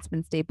from where it's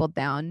been stapled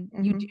down,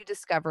 you do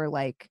discover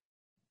like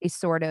a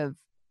sort of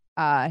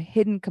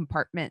hidden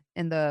compartment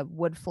in the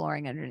wood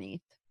flooring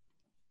underneath.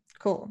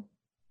 Cool.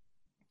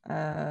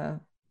 I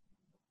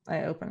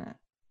open it.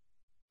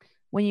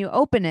 When you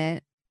open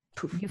it,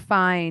 Poof. you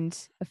find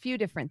a few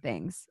different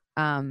things.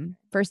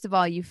 First of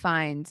all, you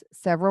find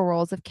several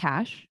rolls of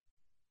cash.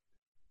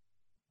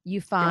 You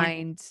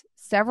find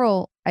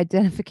several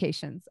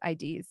identifications,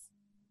 IDs.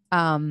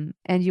 And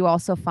you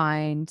also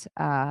find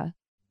sorry,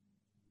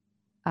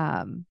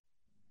 I'm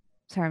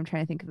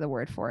trying to think of the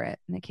word for it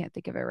and I can't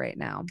think of it right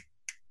now.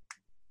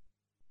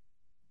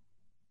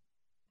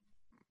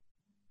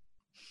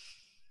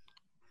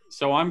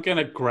 So I'm going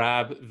to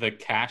grab the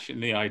cash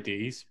and the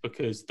IDs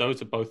because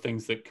those are both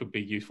things that could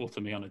be useful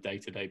to me on a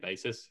day-to-day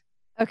basis.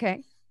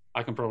 Okay.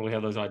 I can probably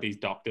have those IDs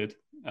doctored,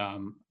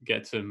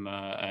 get some,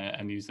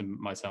 and use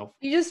them myself.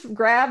 You just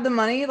grab the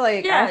money,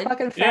 like I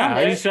fucking found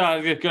I it.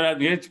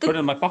 just put it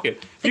in my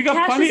pocket. You got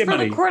cash plenty is of for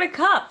money. the quart of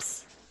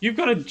cups. You've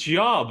got a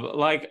job.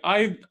 Like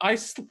I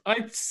sleep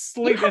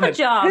You have in a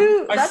job.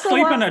 I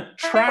sleep in a lot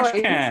trash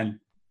choice. can.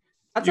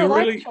 That's You're a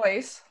life really-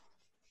 choice.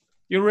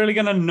 You're really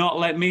gonna not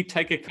let me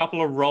take a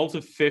couple of rolls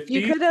of 50?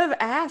 You could have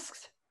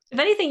asked. If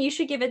anything, you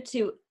should give it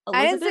to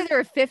I didn't say Elizabeth there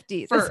were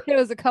 50. I said it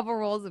was a couple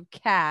rolls of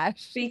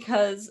cash.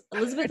 because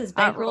Elizabeth has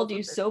Not bankrolled rolls you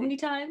of so 50. many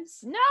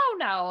times.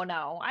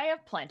 No. I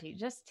have plenty.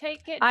 Just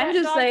take it. I'm That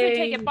just dog food, take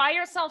saying- it. Buy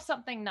yourself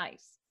something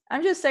nice.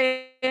 I'm just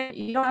saying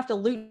you don't have to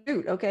loot,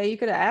 okay? You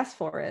could have asked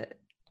for it.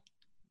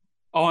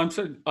 Oh, I'm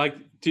so like.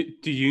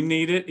 Do you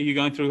need it? Are you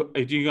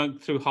going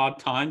through hard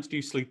times? Do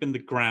you sleep in the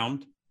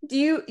ground? Do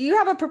you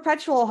have a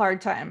perpetual hard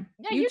time?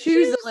 Yeah, you you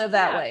choose to choose- live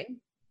that yeah. way.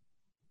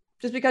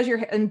 Just because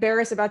you're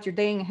embarrassed about your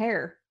dang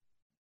hair.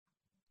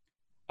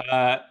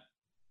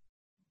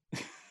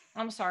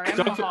 I'm sorry. I'm, Dog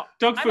in, the food- hall-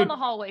 dog I'm food- in the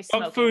hallway Dog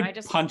smoking. food I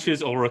just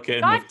punches Ulrika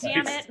in God the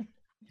damn face. it.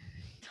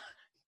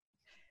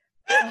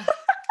 Ugh.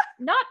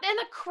 Not in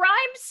a crime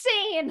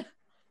scene.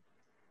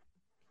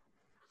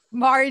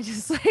 Mari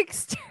just like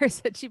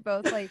stares at you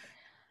both like,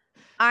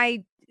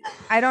 I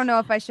don't know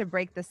if I should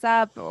break this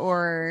up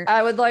or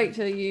I would like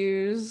to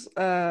use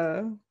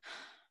I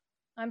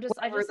whatever just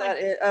that like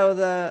is. Oh,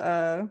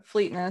 the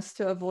fleetness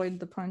to avoid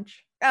the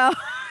punch. oh,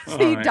 so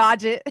you Alright.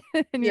 dodge it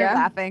and you're Yeah.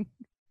 laughing.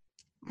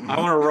 I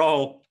want to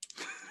roll.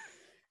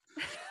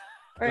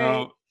 All right.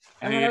 No,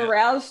 I I'm need gonna it.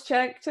 rouse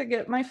check to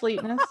get my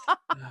fleetness.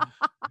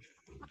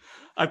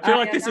 I feel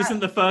like am this not- isn't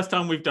the first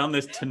time we've done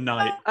this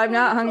tonight. I'm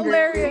not hungry.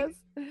 Hilarious.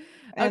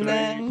 And Three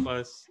then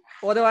plus.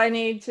 what do I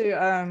need to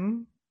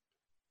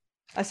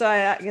so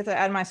I get to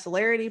add my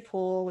celerity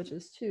pool, which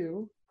is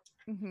 2,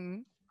 Mm-hmm.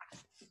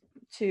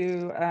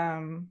 to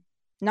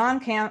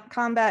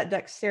non-combat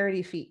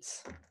dexterity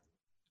feats.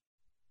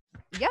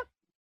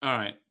 All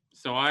right.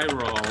 So I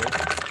roll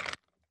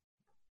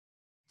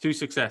 2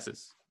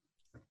 successes.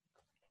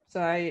 So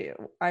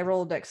I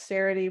roll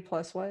dexterity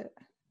plus what?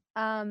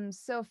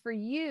 So for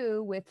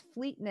you with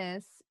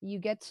fleetness, you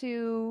get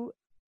to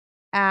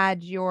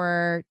add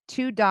your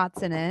 2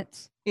 dots in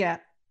it Yeah.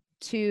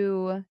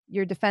 to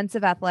your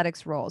defensive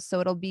athletics rolls. So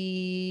it'll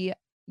be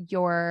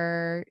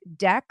your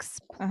dex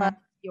plus Uh-huh.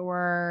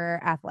 your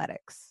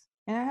athletics.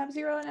 And I have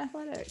 0 in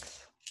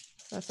athletics.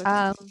 So that's okay.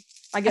 I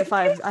I get think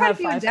 5. you I quite a have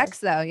few in 5 dex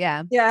though.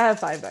 Yeah. Yeah, I have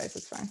 5 dice.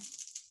 It's fine.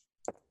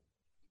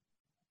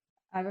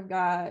 I've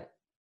got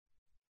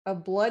a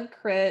blood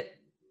crit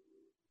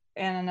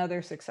and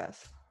another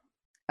success.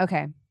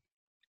 Okay.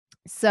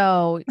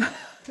 So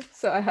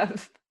So I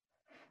have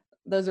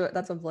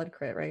that's a blood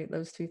crit, right?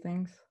 Those 2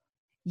 things.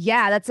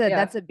 yeah, that's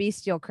Yeah. a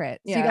bestial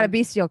crit. So you Yeah. got a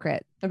bestial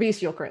crit. A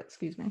bestial crit,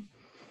 excuse me.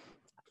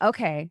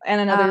 Okay.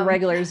 And another Um,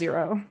 regular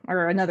 0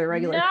 or another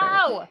regular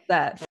No. crit.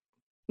 That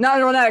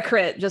no, not a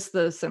crit, just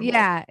the symbol.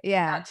 Yeah.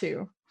 Yeah. Not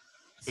 2.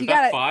 Is So you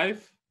that got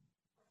 5?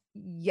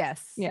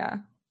 yes. Yeah.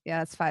 Yeah,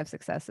 that's 5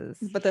 successes.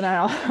 But then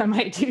I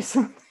might do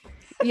something.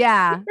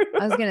 Yeah.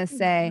 I was gonna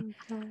say.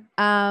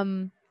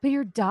 But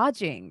you're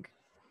dodging.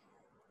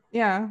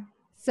 Yeah.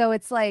 So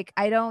it's like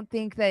I don't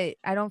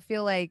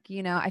feel like,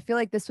 I feel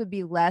like this would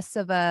be less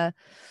of a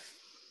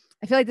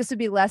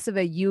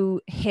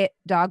you hit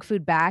dog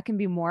food back and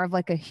be more of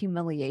like a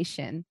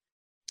humiliation.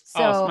 So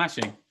Oh,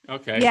 smashing.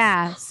 Okay.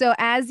 Yeah. So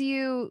as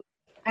you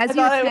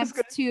thought it was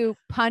attempt to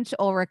punch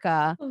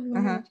Ulrika,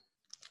 Uh-huh.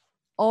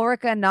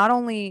 Ulrika not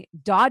only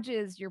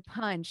dodges your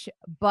punch,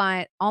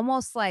 but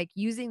almost like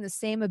using the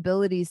same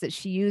abilities that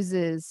she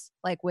uses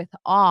like with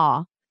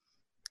awe,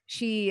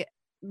 she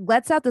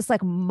lets out this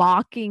like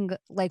mocking,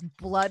 like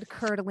blood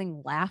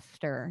curdling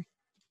laughter.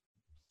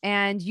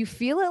 And you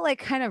feel it like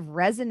kind of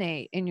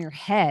resonate in your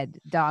head,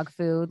 dog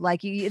food.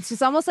 Like it's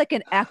just almost like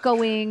an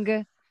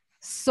echoing,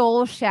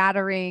 soul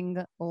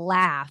shattering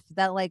laugh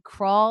that like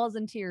crawls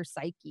into your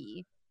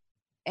psyche.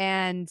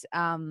 And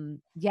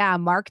yeah,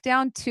 mark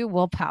down 2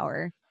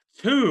 willpower.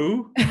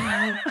 2?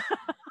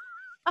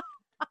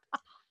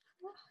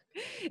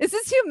 This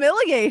is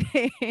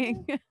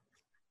humiliating.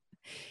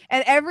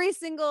 And every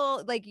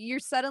single, like, you're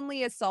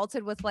suddenly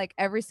assaulted with like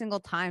every single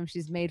time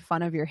she's made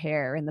fun of your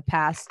hair in the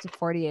past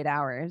 48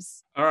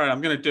 hours. All right,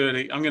 I'm gonna do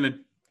it. I'm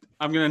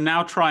gonna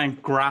now try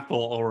and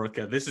grapple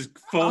Ulrika. This is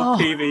full Oh.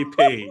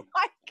 PvP. Oh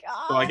my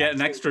god. So I get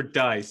an extra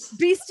dice.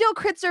 Bestial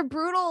crits are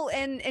brutal,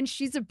 and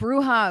she's a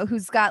Bruja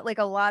who's got like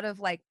a lot of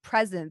like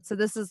presence. So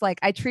this is like,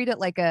 I treat it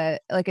like an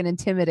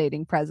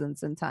intimidating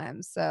presence in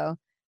times. So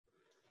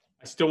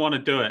I still want to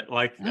do it.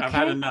 Like I've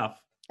had Okay. enough.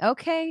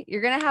 okay,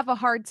 you're gonna have a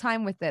hard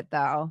time with it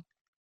though.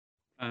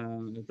 I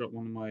dropped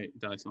one of my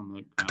dice on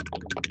the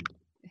ground.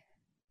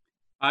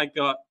 I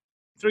got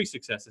 3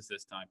 successes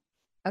this time.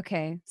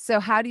 Okay, so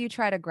how do you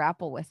try to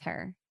grapple with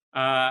her?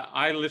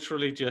 I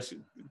literally just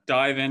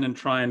dive in and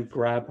try and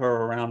grab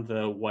her around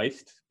the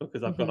waist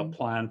because I've got a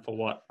plan for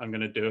what I'm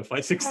going to do if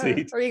I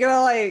succeed. Are you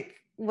gonna like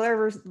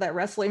whatever that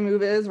wrestling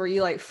move is where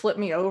you like flip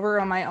me over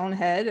on my own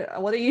head?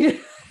 What are you?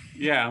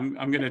 Yeah, I'm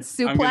going to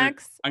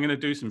Suplex? I'm going to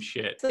do some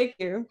shit. Thank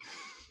you.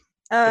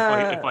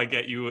 If I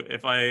get you,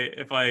 if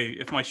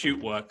my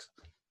shoot works.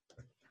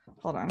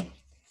 Hold on.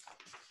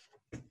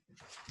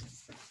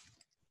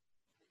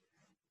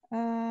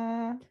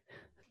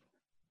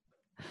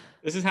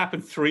 This has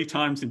happened 3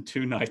 times in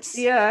 2 nights.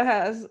 Yeah, it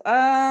has.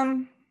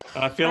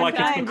 I feel I'm like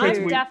it's trying because to-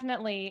 I'm we.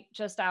 definitely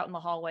just out in the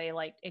hallway,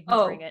 like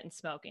ignoring Oh. it and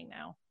smoking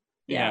now.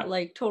 Yeah, Yeah.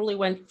 like totally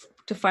went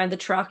to find the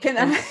truck. Can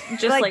and I-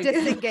 just like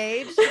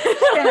disengage?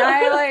 Can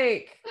I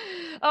like?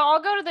 Oh,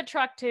 I'll go to the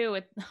truck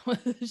too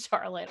with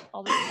Charlotte.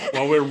 I'll do that.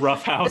 While we're Is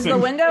roughhousing. the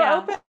window Yeah.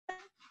 open?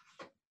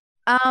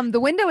 The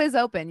window is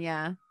open.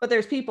 Yeah, But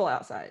there's people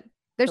outside.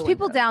 there's The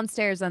people window.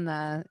 downstairs in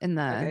the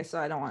Okay, so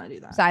I don't want to do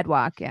that.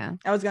 sidewalk. Yeah.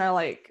 I was gonna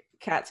like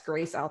cat's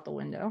grace out the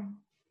window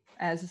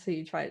as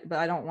he tried, but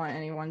I don't want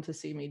anyone to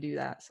see me do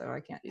that, so I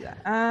can't do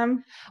that. I'm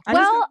just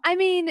Well, I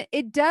mean,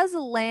 it does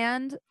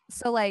land.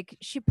 So, like,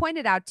 she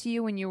pointed out to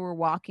you when you were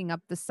walking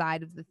up the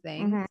side of the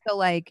thing. Mhm. So,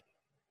 like,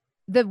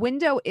 the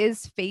window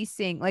is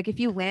facing, like, if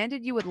you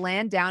landed, you would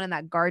land down in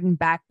that garden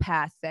back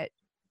path that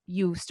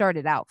you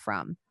started out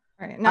from.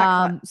 right,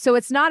 not So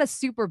it's not a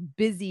super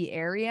busy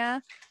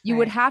area. You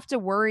would Right. have to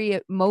worry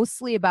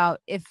mostly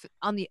about if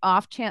on the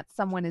off chance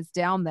someone is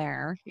down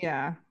there,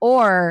 yeah.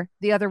 or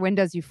the other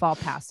windows you fall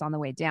past on the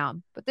way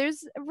down. But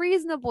there's a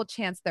reasonable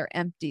chance they're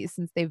empty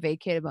since they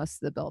vacated most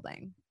of the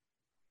building.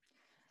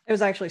 It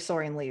was actually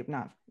Soaring Leap,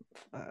 not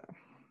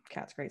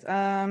cat's grace.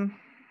 I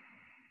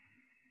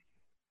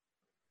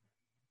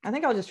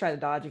think I'll just try to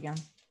dodge again.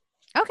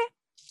 Okay.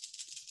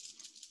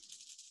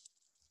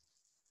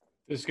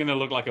 This is going to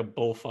look like a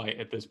bullfight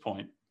at this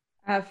point.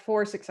 I have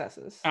 4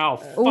 successes. Oh, Uh,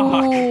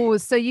 fuck. Ooh,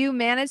 so you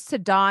managed to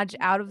dodge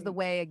out of the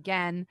way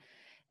again.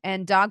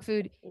 And dog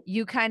food,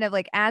 you kind of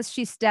like, as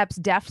she steps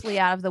deftly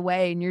out of the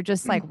way and you're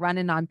just like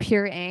running on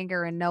pure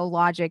anger and no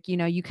logic, you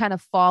know, you kind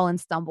of fall and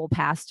stumble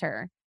past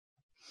her.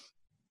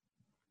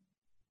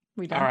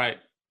 we done? All right.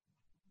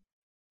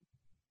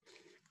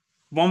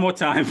 One more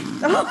time.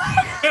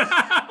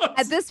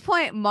 At this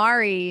point,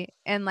 Mari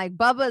and like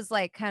Bubba's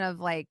like kind of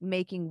like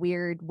making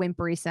weird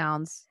whimpery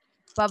sounds.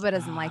 Bubba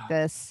doesn't like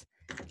this.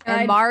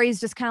 And I-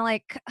 Mari's just kind of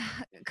like,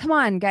 come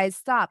on, guys,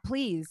 stop,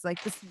 please.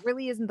 Like, this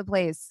really isn't the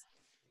place.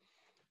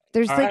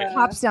 There's All like right.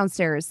 cops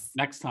downstairs.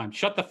 Next time,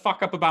 shut the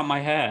fuck up about my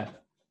hair.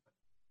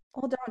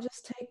 Well, don't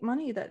just take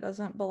money that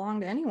doesn't belong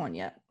to anyone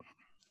yet.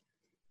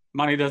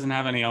 Money doesn't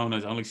have any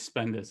owners, only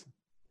spenders.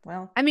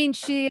 Well, I mean,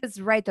 she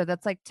is right, though.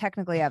 That's like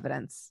technically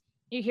evidence.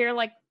 You hear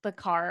like the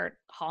car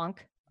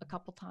honk a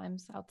couple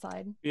times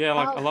outside. Yeah,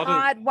 like oh, a lot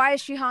God. Why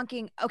is she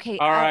honking? Okay. of.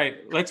 All right,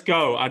 let's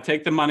go. I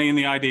take the money and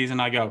the IDs and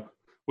I go.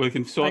 We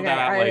can sort okay, that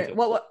out later.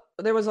 what?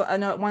 There was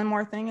one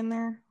more thing in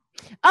there.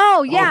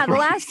 Oh, yeah. The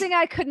right. last thing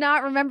I could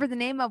not remember the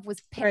name of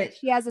was picks. Right.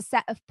 She has a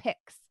set of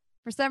picks.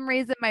 For some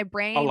reason, my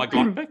brain. Oh, like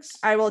lockpicks?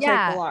 I will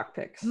Yeah. take the lock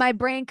picks. my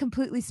brain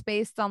completely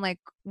spaced on like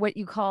what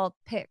you call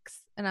picks.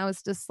 And I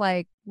was just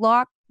like,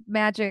 lock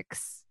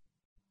magics.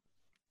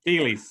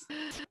 Dealies.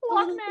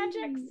 Lock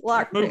magics.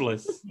 lock picks.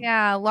 Moveless.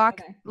 Yeah,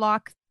 lock, Okay.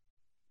 lock,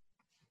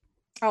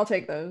 I'll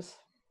take those.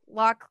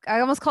 lock.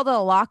 I almost called it a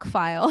lock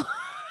file.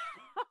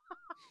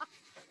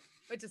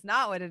 Which is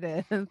not what it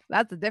is.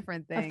 That's a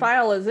different A thing.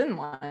 file is in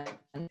one.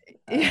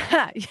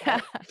 Yeah, yeah.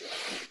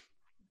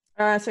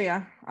 So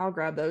yeah, I'll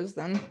grab those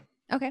then.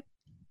 Okay.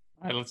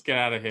 All right, let's get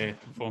out of here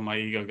before my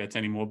ego gets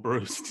any more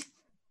bruised.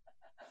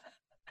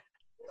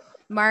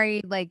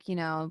 Mari, like,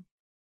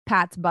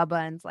 pats Bubba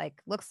and's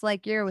like, looks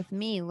like you're with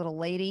me, little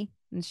lady.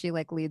 And she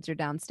like leads her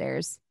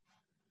downstairs.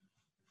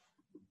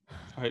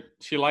 All right.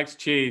 She likes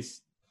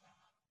cheese.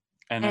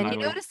 And then And you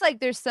notice like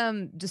there's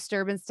some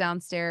disturbance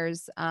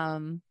downstairs a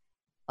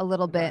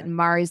little bit. Okay. And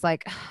Mari's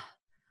like,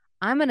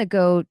 I'm going to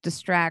go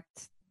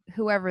distract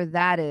whoever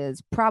that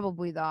is,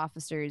 probably the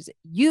officers.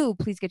 You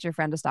please get your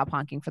friend to stop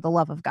honking for the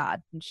love of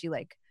God. And she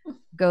like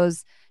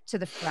goes to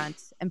the front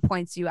and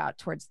points you out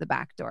towards the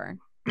back door.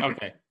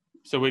 Okay.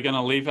 So we're going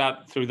to leave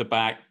out through the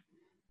back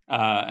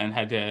and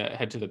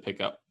head to the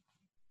pickup.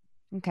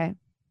 Okay.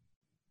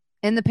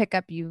 In the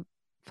pickup, you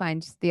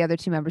find the other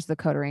 2 members of the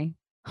coterie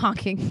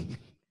honking.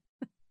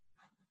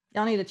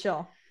 Y'all need to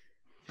chill.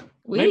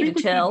 We Maybe need to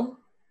we chill.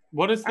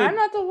 What is the... I'm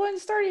not the one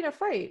starting a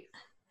fight.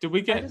 Did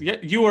we get... Yeah,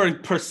 you are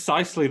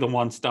precisely the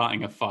one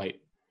starting a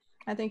fight.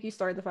 I think you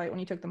started the fight when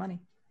you took the money.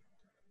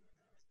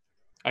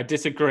 I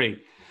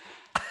disagree.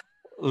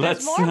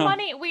 There's more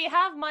money. We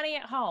have money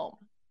at home.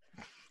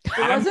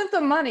 It wasn't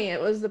the money. It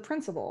was the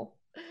principal.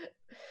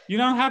 You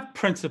don't have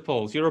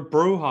principles. You're a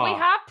brouhaha. We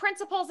have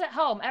principals at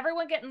home.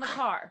 Everyone get in the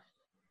car.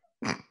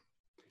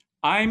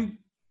 I'm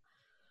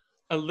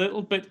a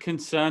little bit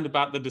concerned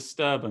about the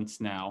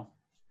disturbance now.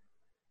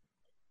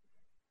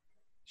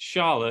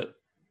 Charlotte,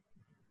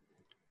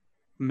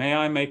 may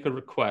I make a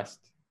request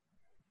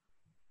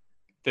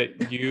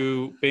that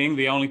you, being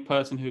the only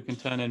person who can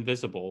turn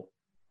invisible,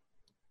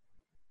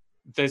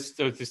 there's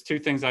 2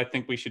 things I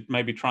think we should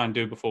maybe try and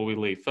do before we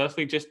leave.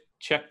 Firstly, just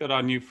check that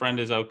our new friend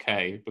is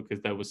okay,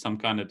 because there was some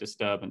kind of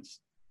disturbance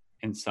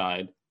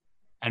inside.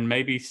 And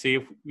maybe see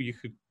if you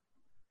could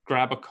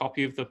grab a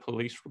copy of the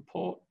police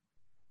report.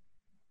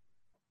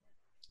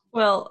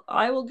 Well,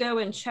 I will go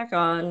and check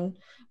on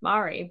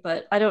Mari,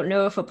 but I don't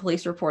know if a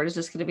police report is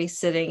just going to be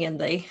sitting in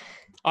the...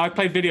 I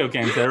play video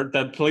games.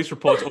 The police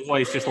report's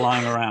always just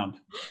lying around.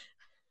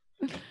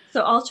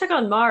 So I'll check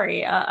on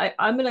Mari.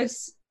 I'm going to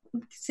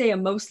say a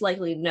most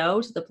likely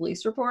no to the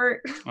police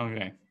report.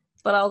 Okay.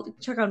 But I'll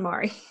check on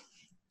Mari.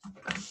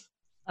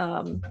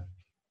 So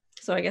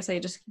I guess I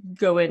just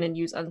go in and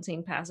use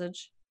Unseen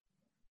Passage.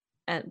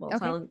 And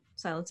Okay.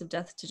 Silence of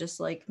Death to just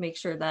like make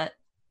sure that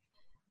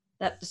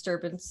that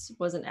disturbance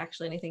wasn't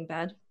actually anything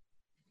bad.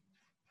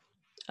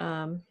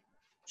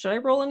 Should I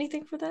roll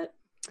anything for that?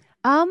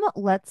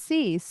 Let's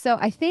see. So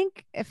I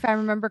think if I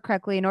remember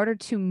correctly, in order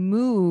to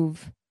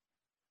move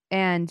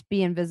and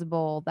be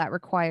invisible, that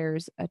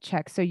requires a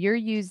check. So you're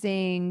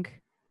using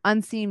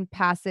Unseen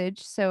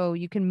Passage, so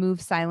you can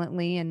move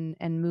silently and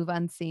move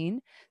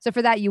unseen. So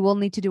for that, you will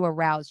need to do a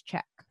rouse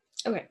check.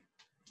 Okay.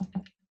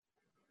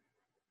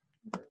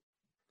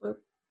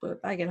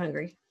 I get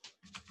hungry.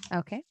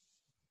 Okay.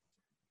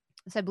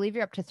 So I believe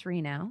you're up to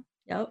 3 now.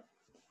 Yep.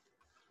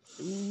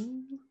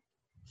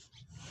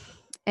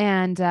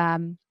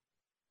 And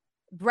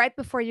right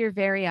before your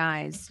very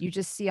eyes, you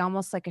just see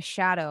almost like a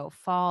shadow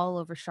fall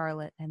over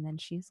Charlotte, and then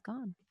she's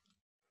gone.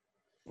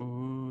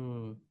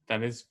 Ooh,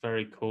 that is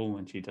very cool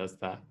when she does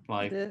that.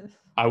 Like, This.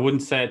 I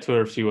wouldn't say it to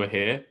her if she were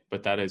here,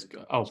 but that is...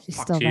 Oh, She's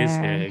fuck, still she is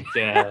there. here.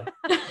 Yeah.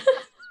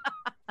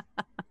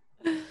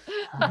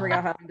 I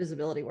forgot how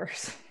invisibility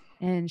works.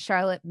 And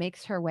Charlotte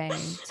makes her way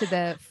to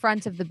the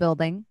front of the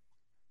building.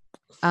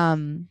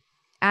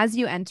 As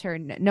you enter,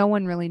 no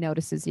one really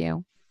notices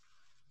you.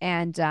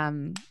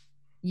 And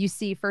you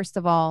see, first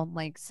of all,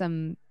 like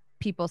some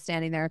people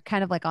standing there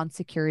kind of like on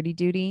security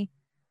duty,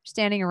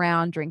 standing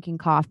around drinking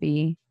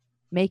coffee,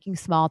 making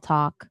small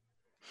talk.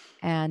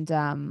 And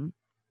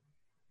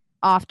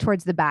off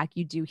towards the back,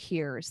 you do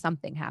hear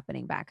something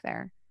happening back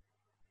there.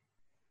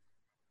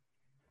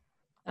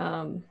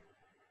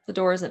 The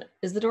door is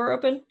the door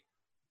open?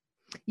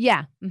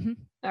 Yeah. Mm-hmm.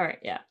 All right,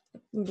 yeah.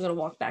 I'm gonna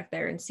walk back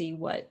there and see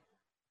what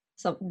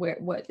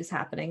is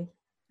happening.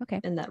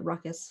 Okay. In that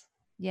ruckus.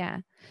 Yeah.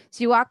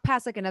 So you walk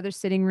past like another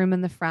sitting room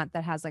in the front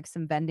that has like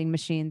some vending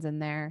machines in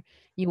there.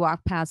 You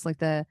walk past like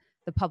the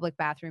public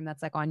bathroom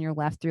that's like on your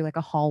left through like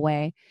a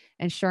hallway.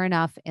 And sure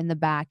enough, in the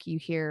back, you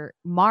hear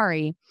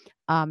Mari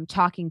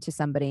talking to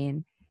somebody,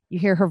 and you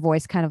hear her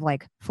voice kind of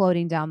like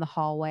floating down the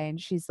hallway.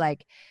 And she's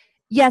like,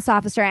 "Yes,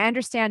 officer, I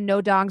understand no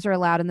dogs are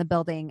allowed in the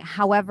building.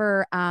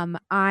 However, so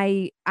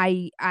I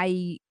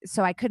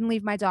couldn't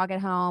leave my dog at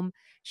home.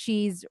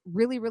 She's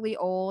really, really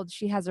old.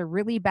 She has a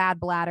really bad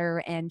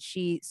bladder, and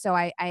she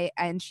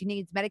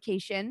needs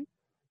medication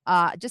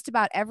just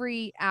about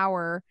every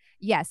hour.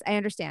 Yes, I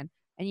understand."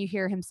 And you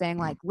hear him saying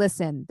like,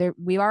 "Listen,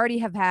 we already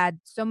have had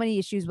so many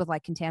issues with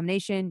like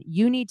contamination.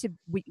 You need to,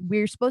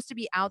 we're supposed to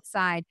be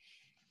outside.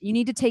 You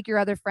need to take your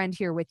other friend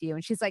here with you."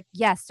 And she's like,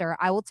 "Yes, sir,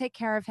 I will take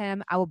care of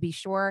him. I will be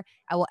sure.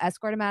 I will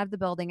escort him out of the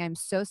building. I'm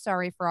so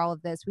sorry for all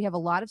of this. We have a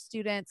lot of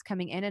students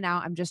coming in and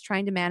out. I'm just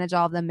trying to manage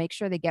all of them, make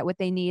sure they get what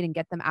they need and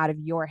get them out of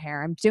your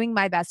hair. I'm doing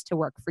my best to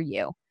work for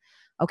you.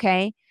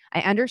 Okay, I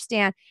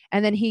understand."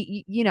 And then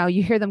you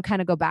hear them kind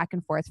of go back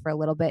and forth for a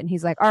little bit. And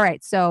he's like, "All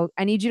right, so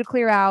I need you to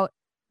clear out.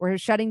 We're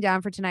shutting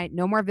down for tonight.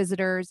 No more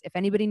visitors. If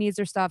anybody needs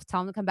their stuff, tell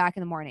them to come back in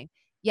the morning.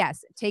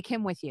 Yes, take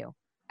him with you.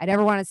 I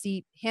never want to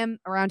see him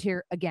around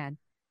here again."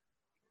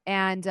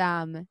 And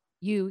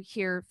you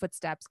hear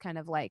footsteps kind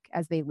of like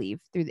as they leave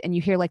through, and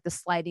you hear like the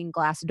sliding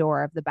glass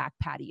door of the back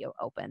patio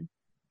open.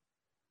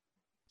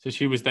 So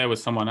she was there with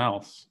someone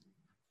else.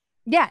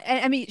 Yeah,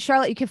 I mean,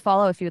 Charlotte, you can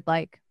follow if you would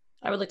like.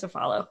 I would like to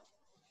follow.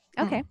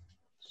 Okay.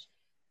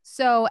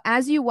 So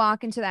as you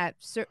walk into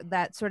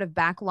that sort of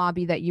back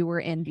lobby that you were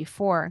in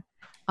before,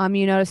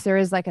 you notice there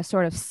is like a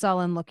sort of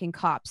sullen looking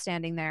cop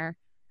standing there.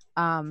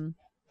 And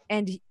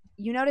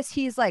you notice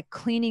he's like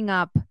cleaning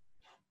up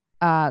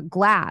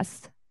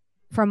glass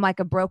from like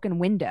a broken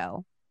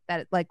window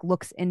that like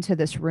looks into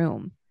this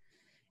room.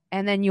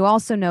 And then you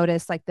also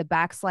notice like the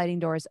back sliding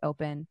door is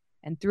open,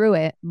 and through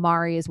it,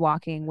 Mari is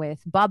walking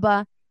with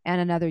Bubba and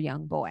another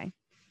young boy.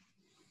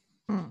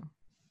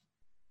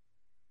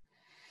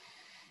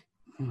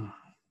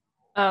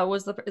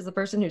 Is the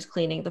person who's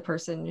cleaning the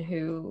person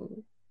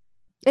who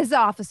is the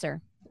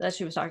officer that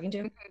she was talking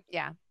to?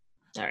 Yeah.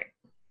 All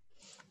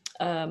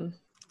right.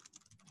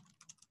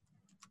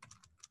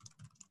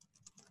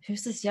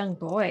 Who's this young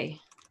boy?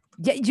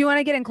 Yeah, do you want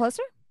to get in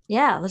closer?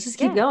 Yeah, let's just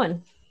keep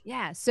going.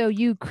 Yeah. So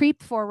you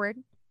creep forward.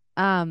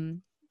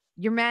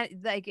 Your man,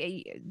 like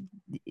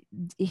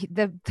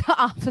the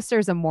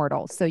officer's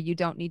immortal, so you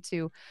don't need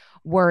to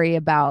worry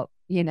about,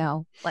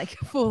 like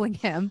fooling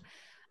him.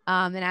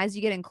 And as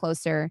you get in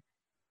closer,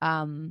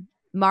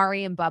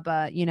 Mari and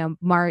Bubba,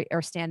 Mari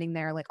are standing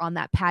there like on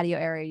that patio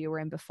area you were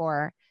in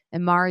before,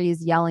 and Mari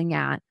is yelling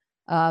at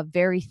a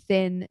very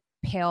thin,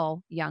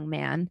 pale young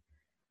man.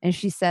 And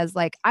she says,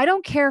 like, I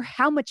don't care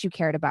how much you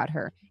cared about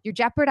her. You're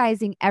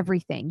jeopardizing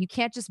everything. You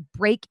can't just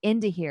break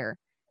into here.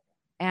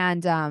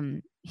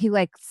 And he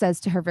like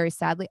says to her very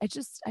sadly, I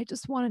just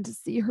wanted to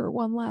see her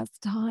one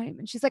last time.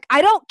 And she's like,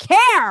 I don't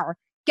care.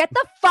 Get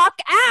the fuck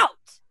out.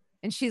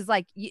 And she's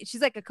like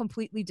a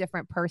completely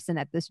different person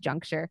at this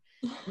juncture.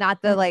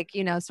 Not the like,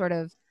 sort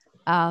of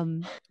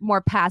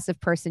more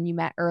passive person you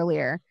met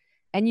earlier.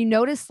 And you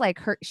notice like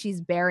she's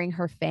baring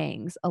her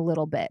fangs a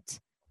little bit.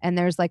 And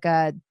there's like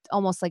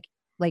almost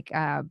like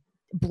a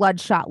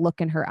bloodshot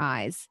look in her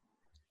eyes.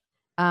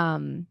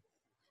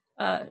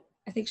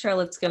 I think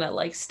Charlotte's gonna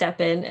like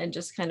step in and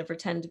just kind of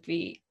pretend to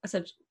be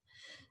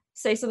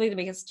say something to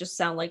make it just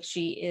sound like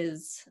she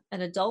is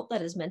an adult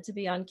that is meant to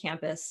be on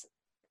campus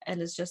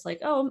and is just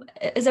like, oh,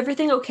 is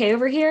everything okay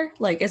over here?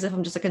 Like as if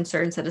I'm just a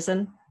concerned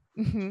citizen.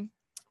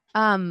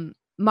 Mm-hmm.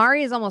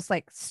 Mari is almost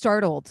like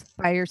startled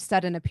by your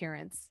sudden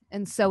appearance,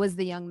 and so is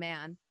the young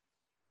man.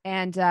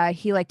 And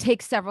he like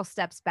takes several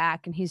steps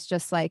back, and he's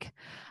just like,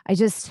 I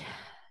just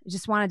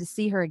wanted to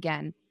see her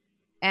again.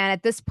 And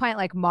at this point,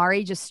 like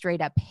Mari just straight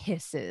up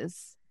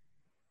hisses,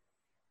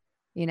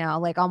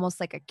 like almost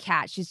like a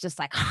cat. She's just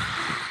like,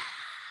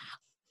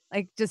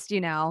 like just,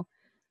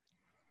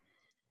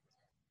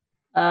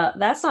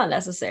 that's not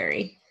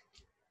necessary.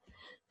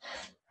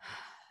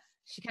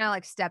 She kind of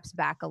like steps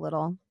back a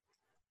little.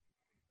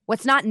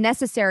 What's not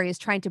necessary is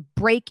trying to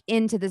break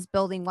into this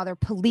building while they're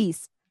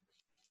police.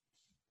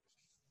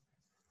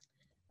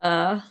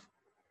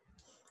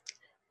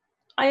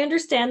 I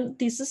understand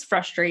this is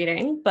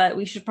frustrating, but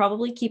we should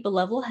probably keep a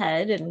level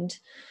head and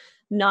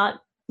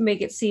not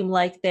make it seem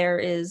like there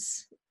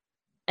is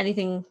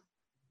anything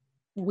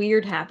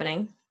weird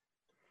happening.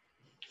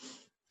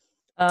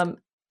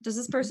 Does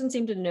this person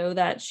seem to know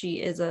that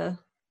she is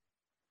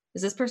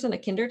this person a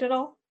kindred at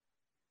all?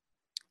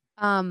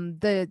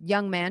 The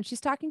young man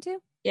she's talking to?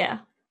 Yeah.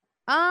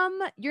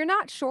 You're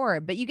not sure,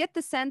 but you get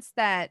the sense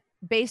that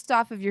based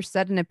off of your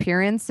sudden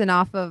appearance and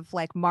off of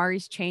like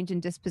Mari's change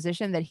in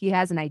disposition, that he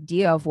has an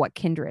idea of what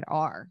kindred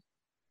are.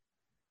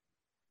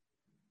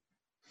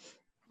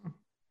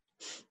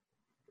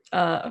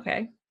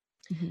 Okay.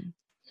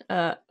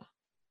 Mm-hmm.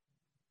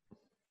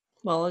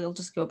 Well, I'll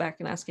just go back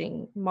and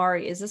asking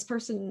Mari, is this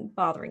person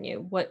bothering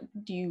you? What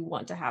do you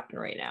want to happen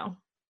right now?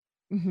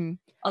 Mm-hmm.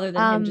 Other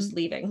than him just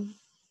leaving.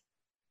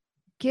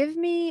 Give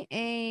me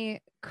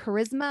a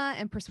charisma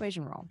and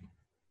persuasion roll.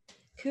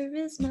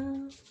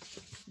 Charisma.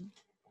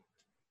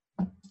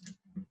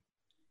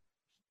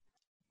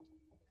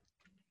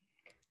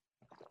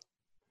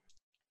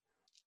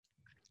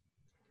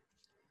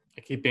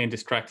 I keep being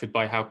distracted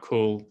by how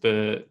cool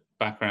the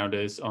background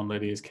is on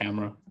Lydia's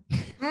camera.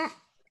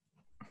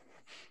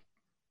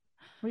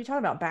 What are you talking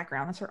about?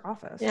 Background? That's her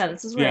office. Yeah,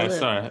 this is where I live.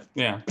 Sorry.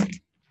 Yeah.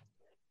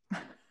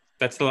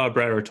 That's the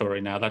laboratory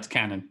now. That's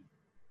canon.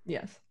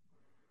 Yes.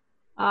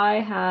 I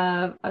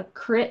have a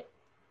crit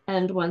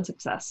and 1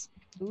 success.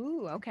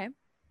 Ooh, okay.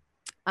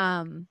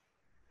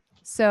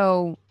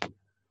 So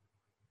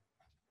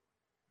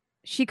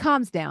she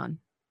calms down.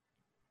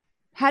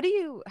 How do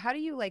you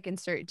like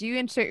insert? Do you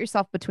insert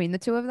yourself between the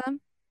two of them?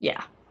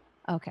 Yeah.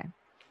 Okay.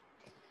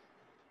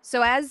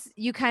 So as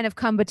you kind of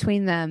come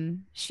between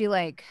them, she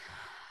like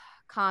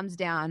calms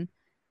down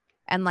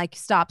and like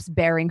stops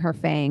baring her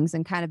fangs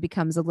and kind of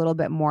becomes a little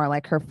bit more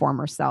like her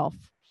former self.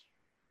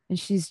 And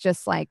she's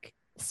just like,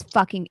 this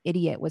fucking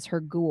idiot was her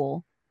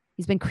ghoul.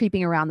 He's been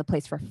creeping around the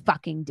place for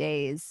fucking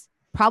days.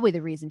 Probably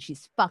the reason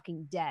she's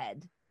fucking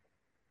dead.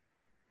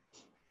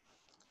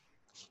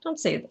 Don't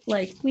say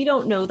like we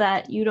don't know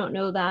that. You don't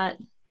know that.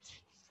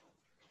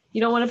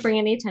 You don't want to bring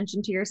any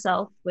attention to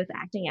yourself with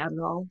acting out at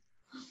all.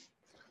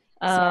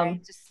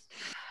 Sorry, just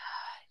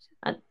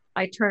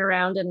I turn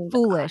around and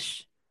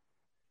foolish.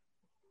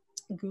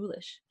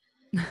 Ghoulish.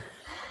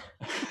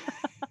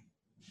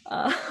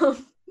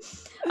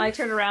 I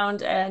turn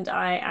around and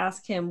I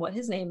ask him what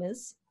his name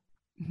is.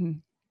 Mm-hmm.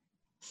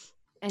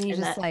 And he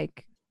just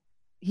like,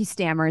 he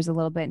stammers a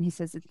little bit and he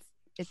says,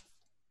 it's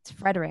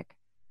Frederick.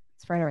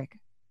 It's Frederick.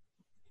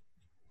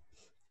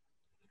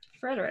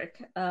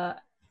 Frederick,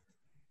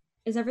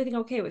 is everything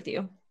okay with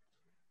you?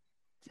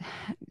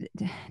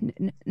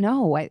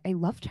 No, I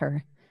loved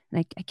her. And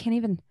I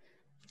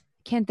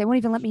they won't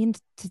even let me in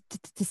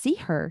to see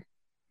her.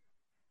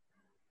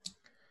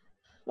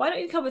 Why don't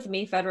you come with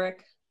me,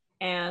 Frederick,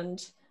 and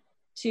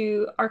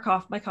to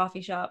my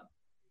coffee shop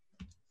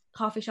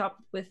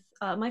with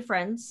my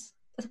friends,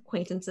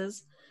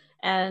 acquaintances,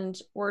 and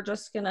we're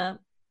just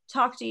gonna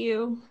talk to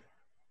you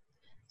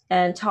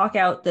and talk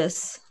out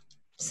this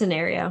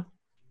scenario,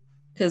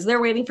 because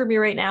they're waiting for me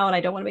right now and I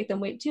don't want to make them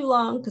wait too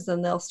long, because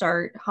then they'll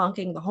start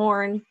honking the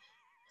horn.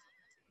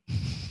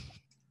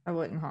 I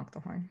wouldn't honk the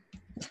horn.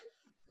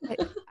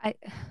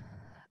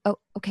 Oh,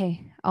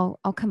 okay. I'll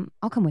come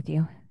with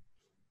you.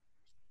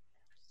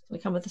 We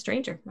come with a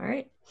stranger. All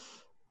right.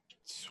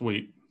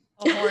 Sweet.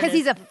 Because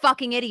he's a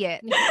fucking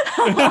idiot.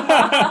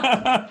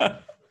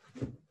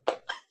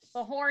 The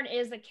horn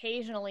is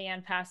occasionally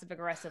and passive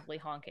aggressively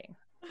honking.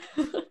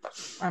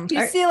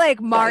 You see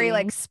like Mari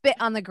like spit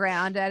on the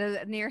ground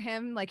near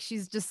him, like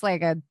she's just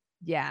like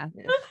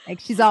like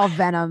she's all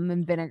venom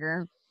and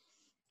vinegar.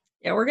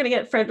 Yeah, we're gonna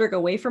get Frederick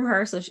away from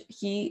her so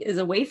he is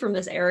away from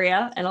this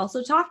area, and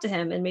also talk to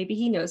him, and maybe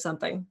he knows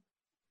something.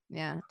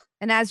 Yeah,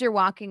 and as you're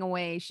walking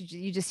away,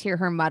 you just hear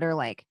her mutter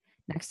like,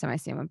 "Next time I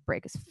see him, I'm gonna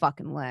break his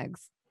fucking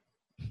legs."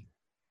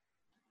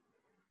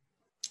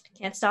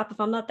 Can't stop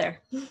if I'm not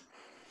there.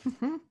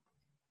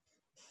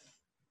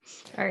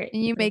 All right,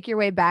 and you make your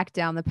way back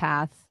down the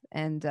path,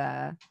 and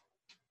arrive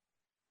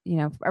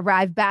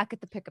back at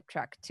the pickup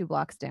truck 2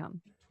 blocks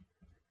down.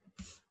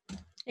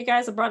 Hey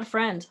guys, I brought a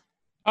friend.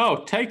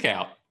 Oh,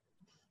 takeout.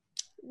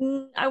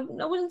 I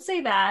wouldn't say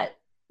that.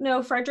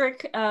 No,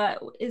 Frederick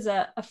is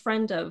a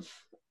friend of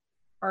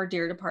our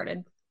dear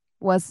departed.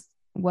 Was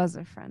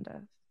a friend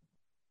of.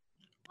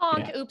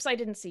 Honk. Yeah. Oops, I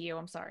didn't see you.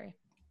 I'm sorry.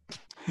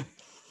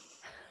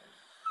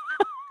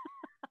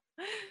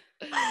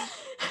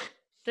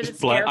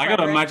 I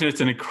gotta imagine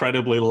it's an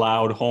incredibly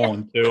loud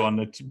horn too on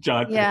the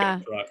giant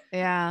pickup truck.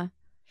 Yeah.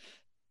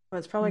 Well,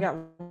 it's probably got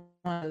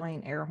one of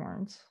the air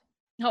horns.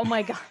 Oh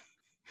my god.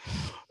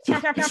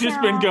 It's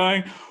just been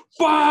going.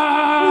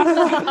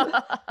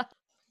 Well,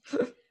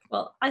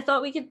 I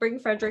thought we could bring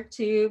Frederick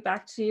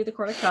back to the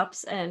Court of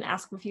Cups and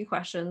ask him a few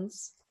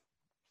questions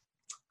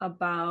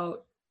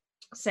about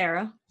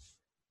Sarah.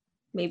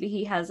 Maybe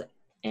he has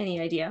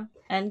any idea,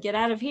 and get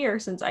out of here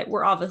since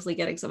we're obviously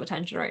getting some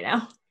attention right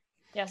now.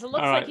 Yes, it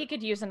looks like he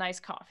could use a nice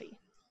coffee.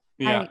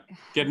 Yeah,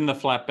 get in the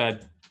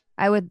flatbed.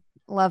 I would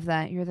love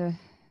that. You're the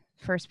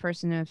first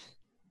person to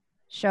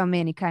show me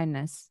any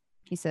kindness,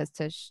 he says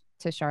to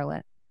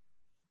Charlotte.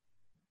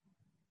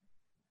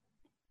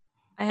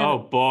 Oh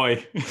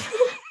boy.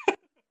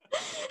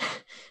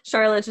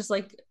 Charlotte's just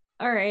like,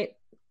 all right,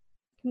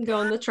 you can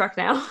go in the truck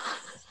now.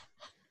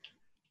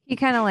 He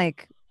kind of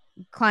like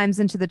climbs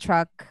into the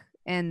truck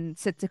and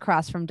sits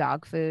across from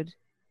dog food.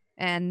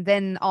 And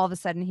then all of a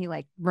sudden he,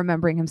 like,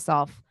 remembering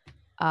himself,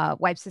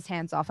 wipes his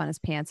hands off on his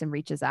pants and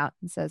reaches out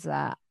and says,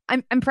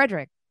 I'm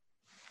Frederick.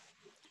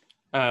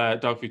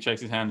 Dog food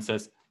shakes his hand and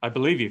says, I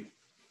believe you.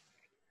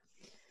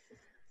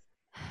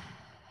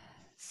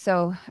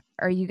 So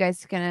are you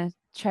guys going to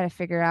try to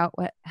figure out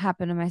what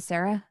happened to my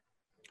Sarah?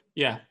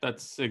 Yeah,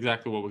 that's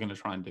exactly what we're going to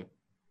try and do.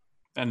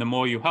 And the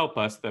more you help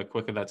us, the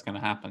quicker that's going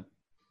to happen.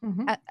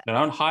 Mm-hmm.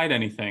 Don't hide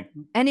anything.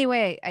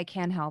 Anyway, I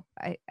can help.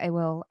 I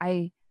will.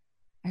 I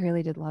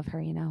really did love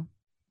her, you know.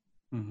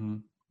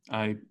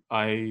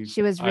 Mm-hmm.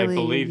 She was really I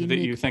believe a that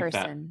you think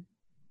person.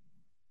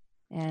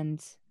 That.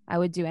 And I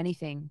would do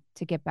anything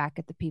to get back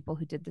at the people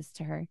who did this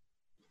to her.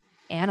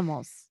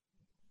 Animals.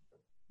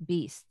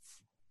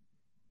 Beasts.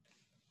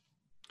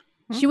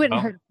 She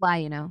wouldn't hurt a fly,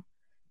 you know.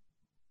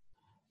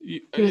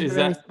 She was a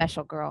really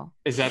special girl.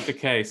 Is that the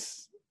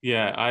case?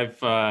 Yeah,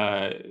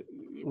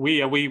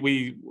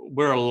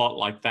 we're a lot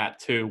like that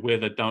too. We're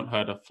the don't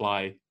hurt a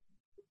fly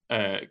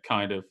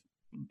kind of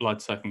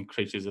blood-sucking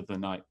creatures of the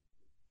night.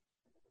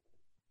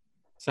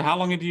 So how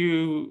long did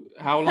you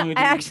I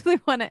actually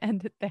want to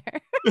end it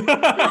there.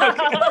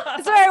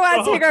 That's why I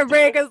want to take our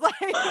break, is like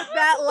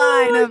that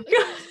line of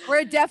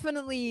we're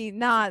definitely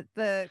not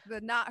the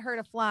not hurt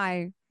a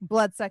fly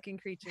blood-sucking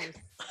creatures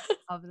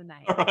of the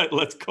night. All right,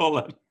 let's call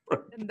it.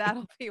 And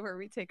that'll be where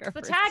we take our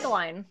the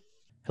tagline.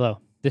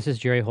 Hello, this is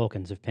Jerry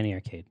Holkins of Penny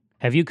Arcade.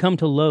 Have you come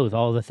to loathe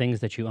all the things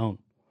that you own?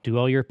 Do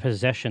all your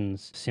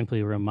possessions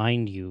simply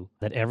remind you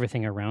that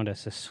everything around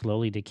us is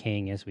slowly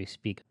decaying as we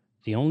speak?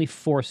 The only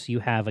force you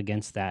have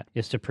against that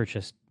is to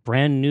purchase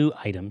brand new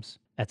items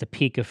at the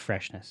peak of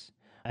freshness.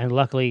 And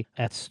luckily,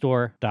 at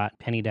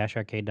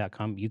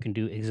store.penny-arcade.com, you can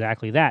do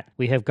exactly that.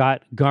 We have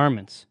got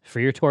garments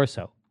for your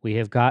torso, We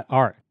have got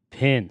art,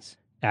 pins,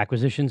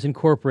 Acquisitions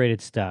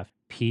Incorporated stuff,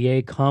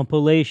 PA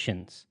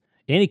compilations.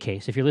 In any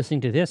case, if you're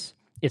listening to this,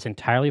 it's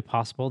entirely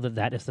possible that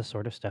that is the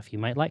sort of stuff you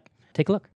might like. Take a look.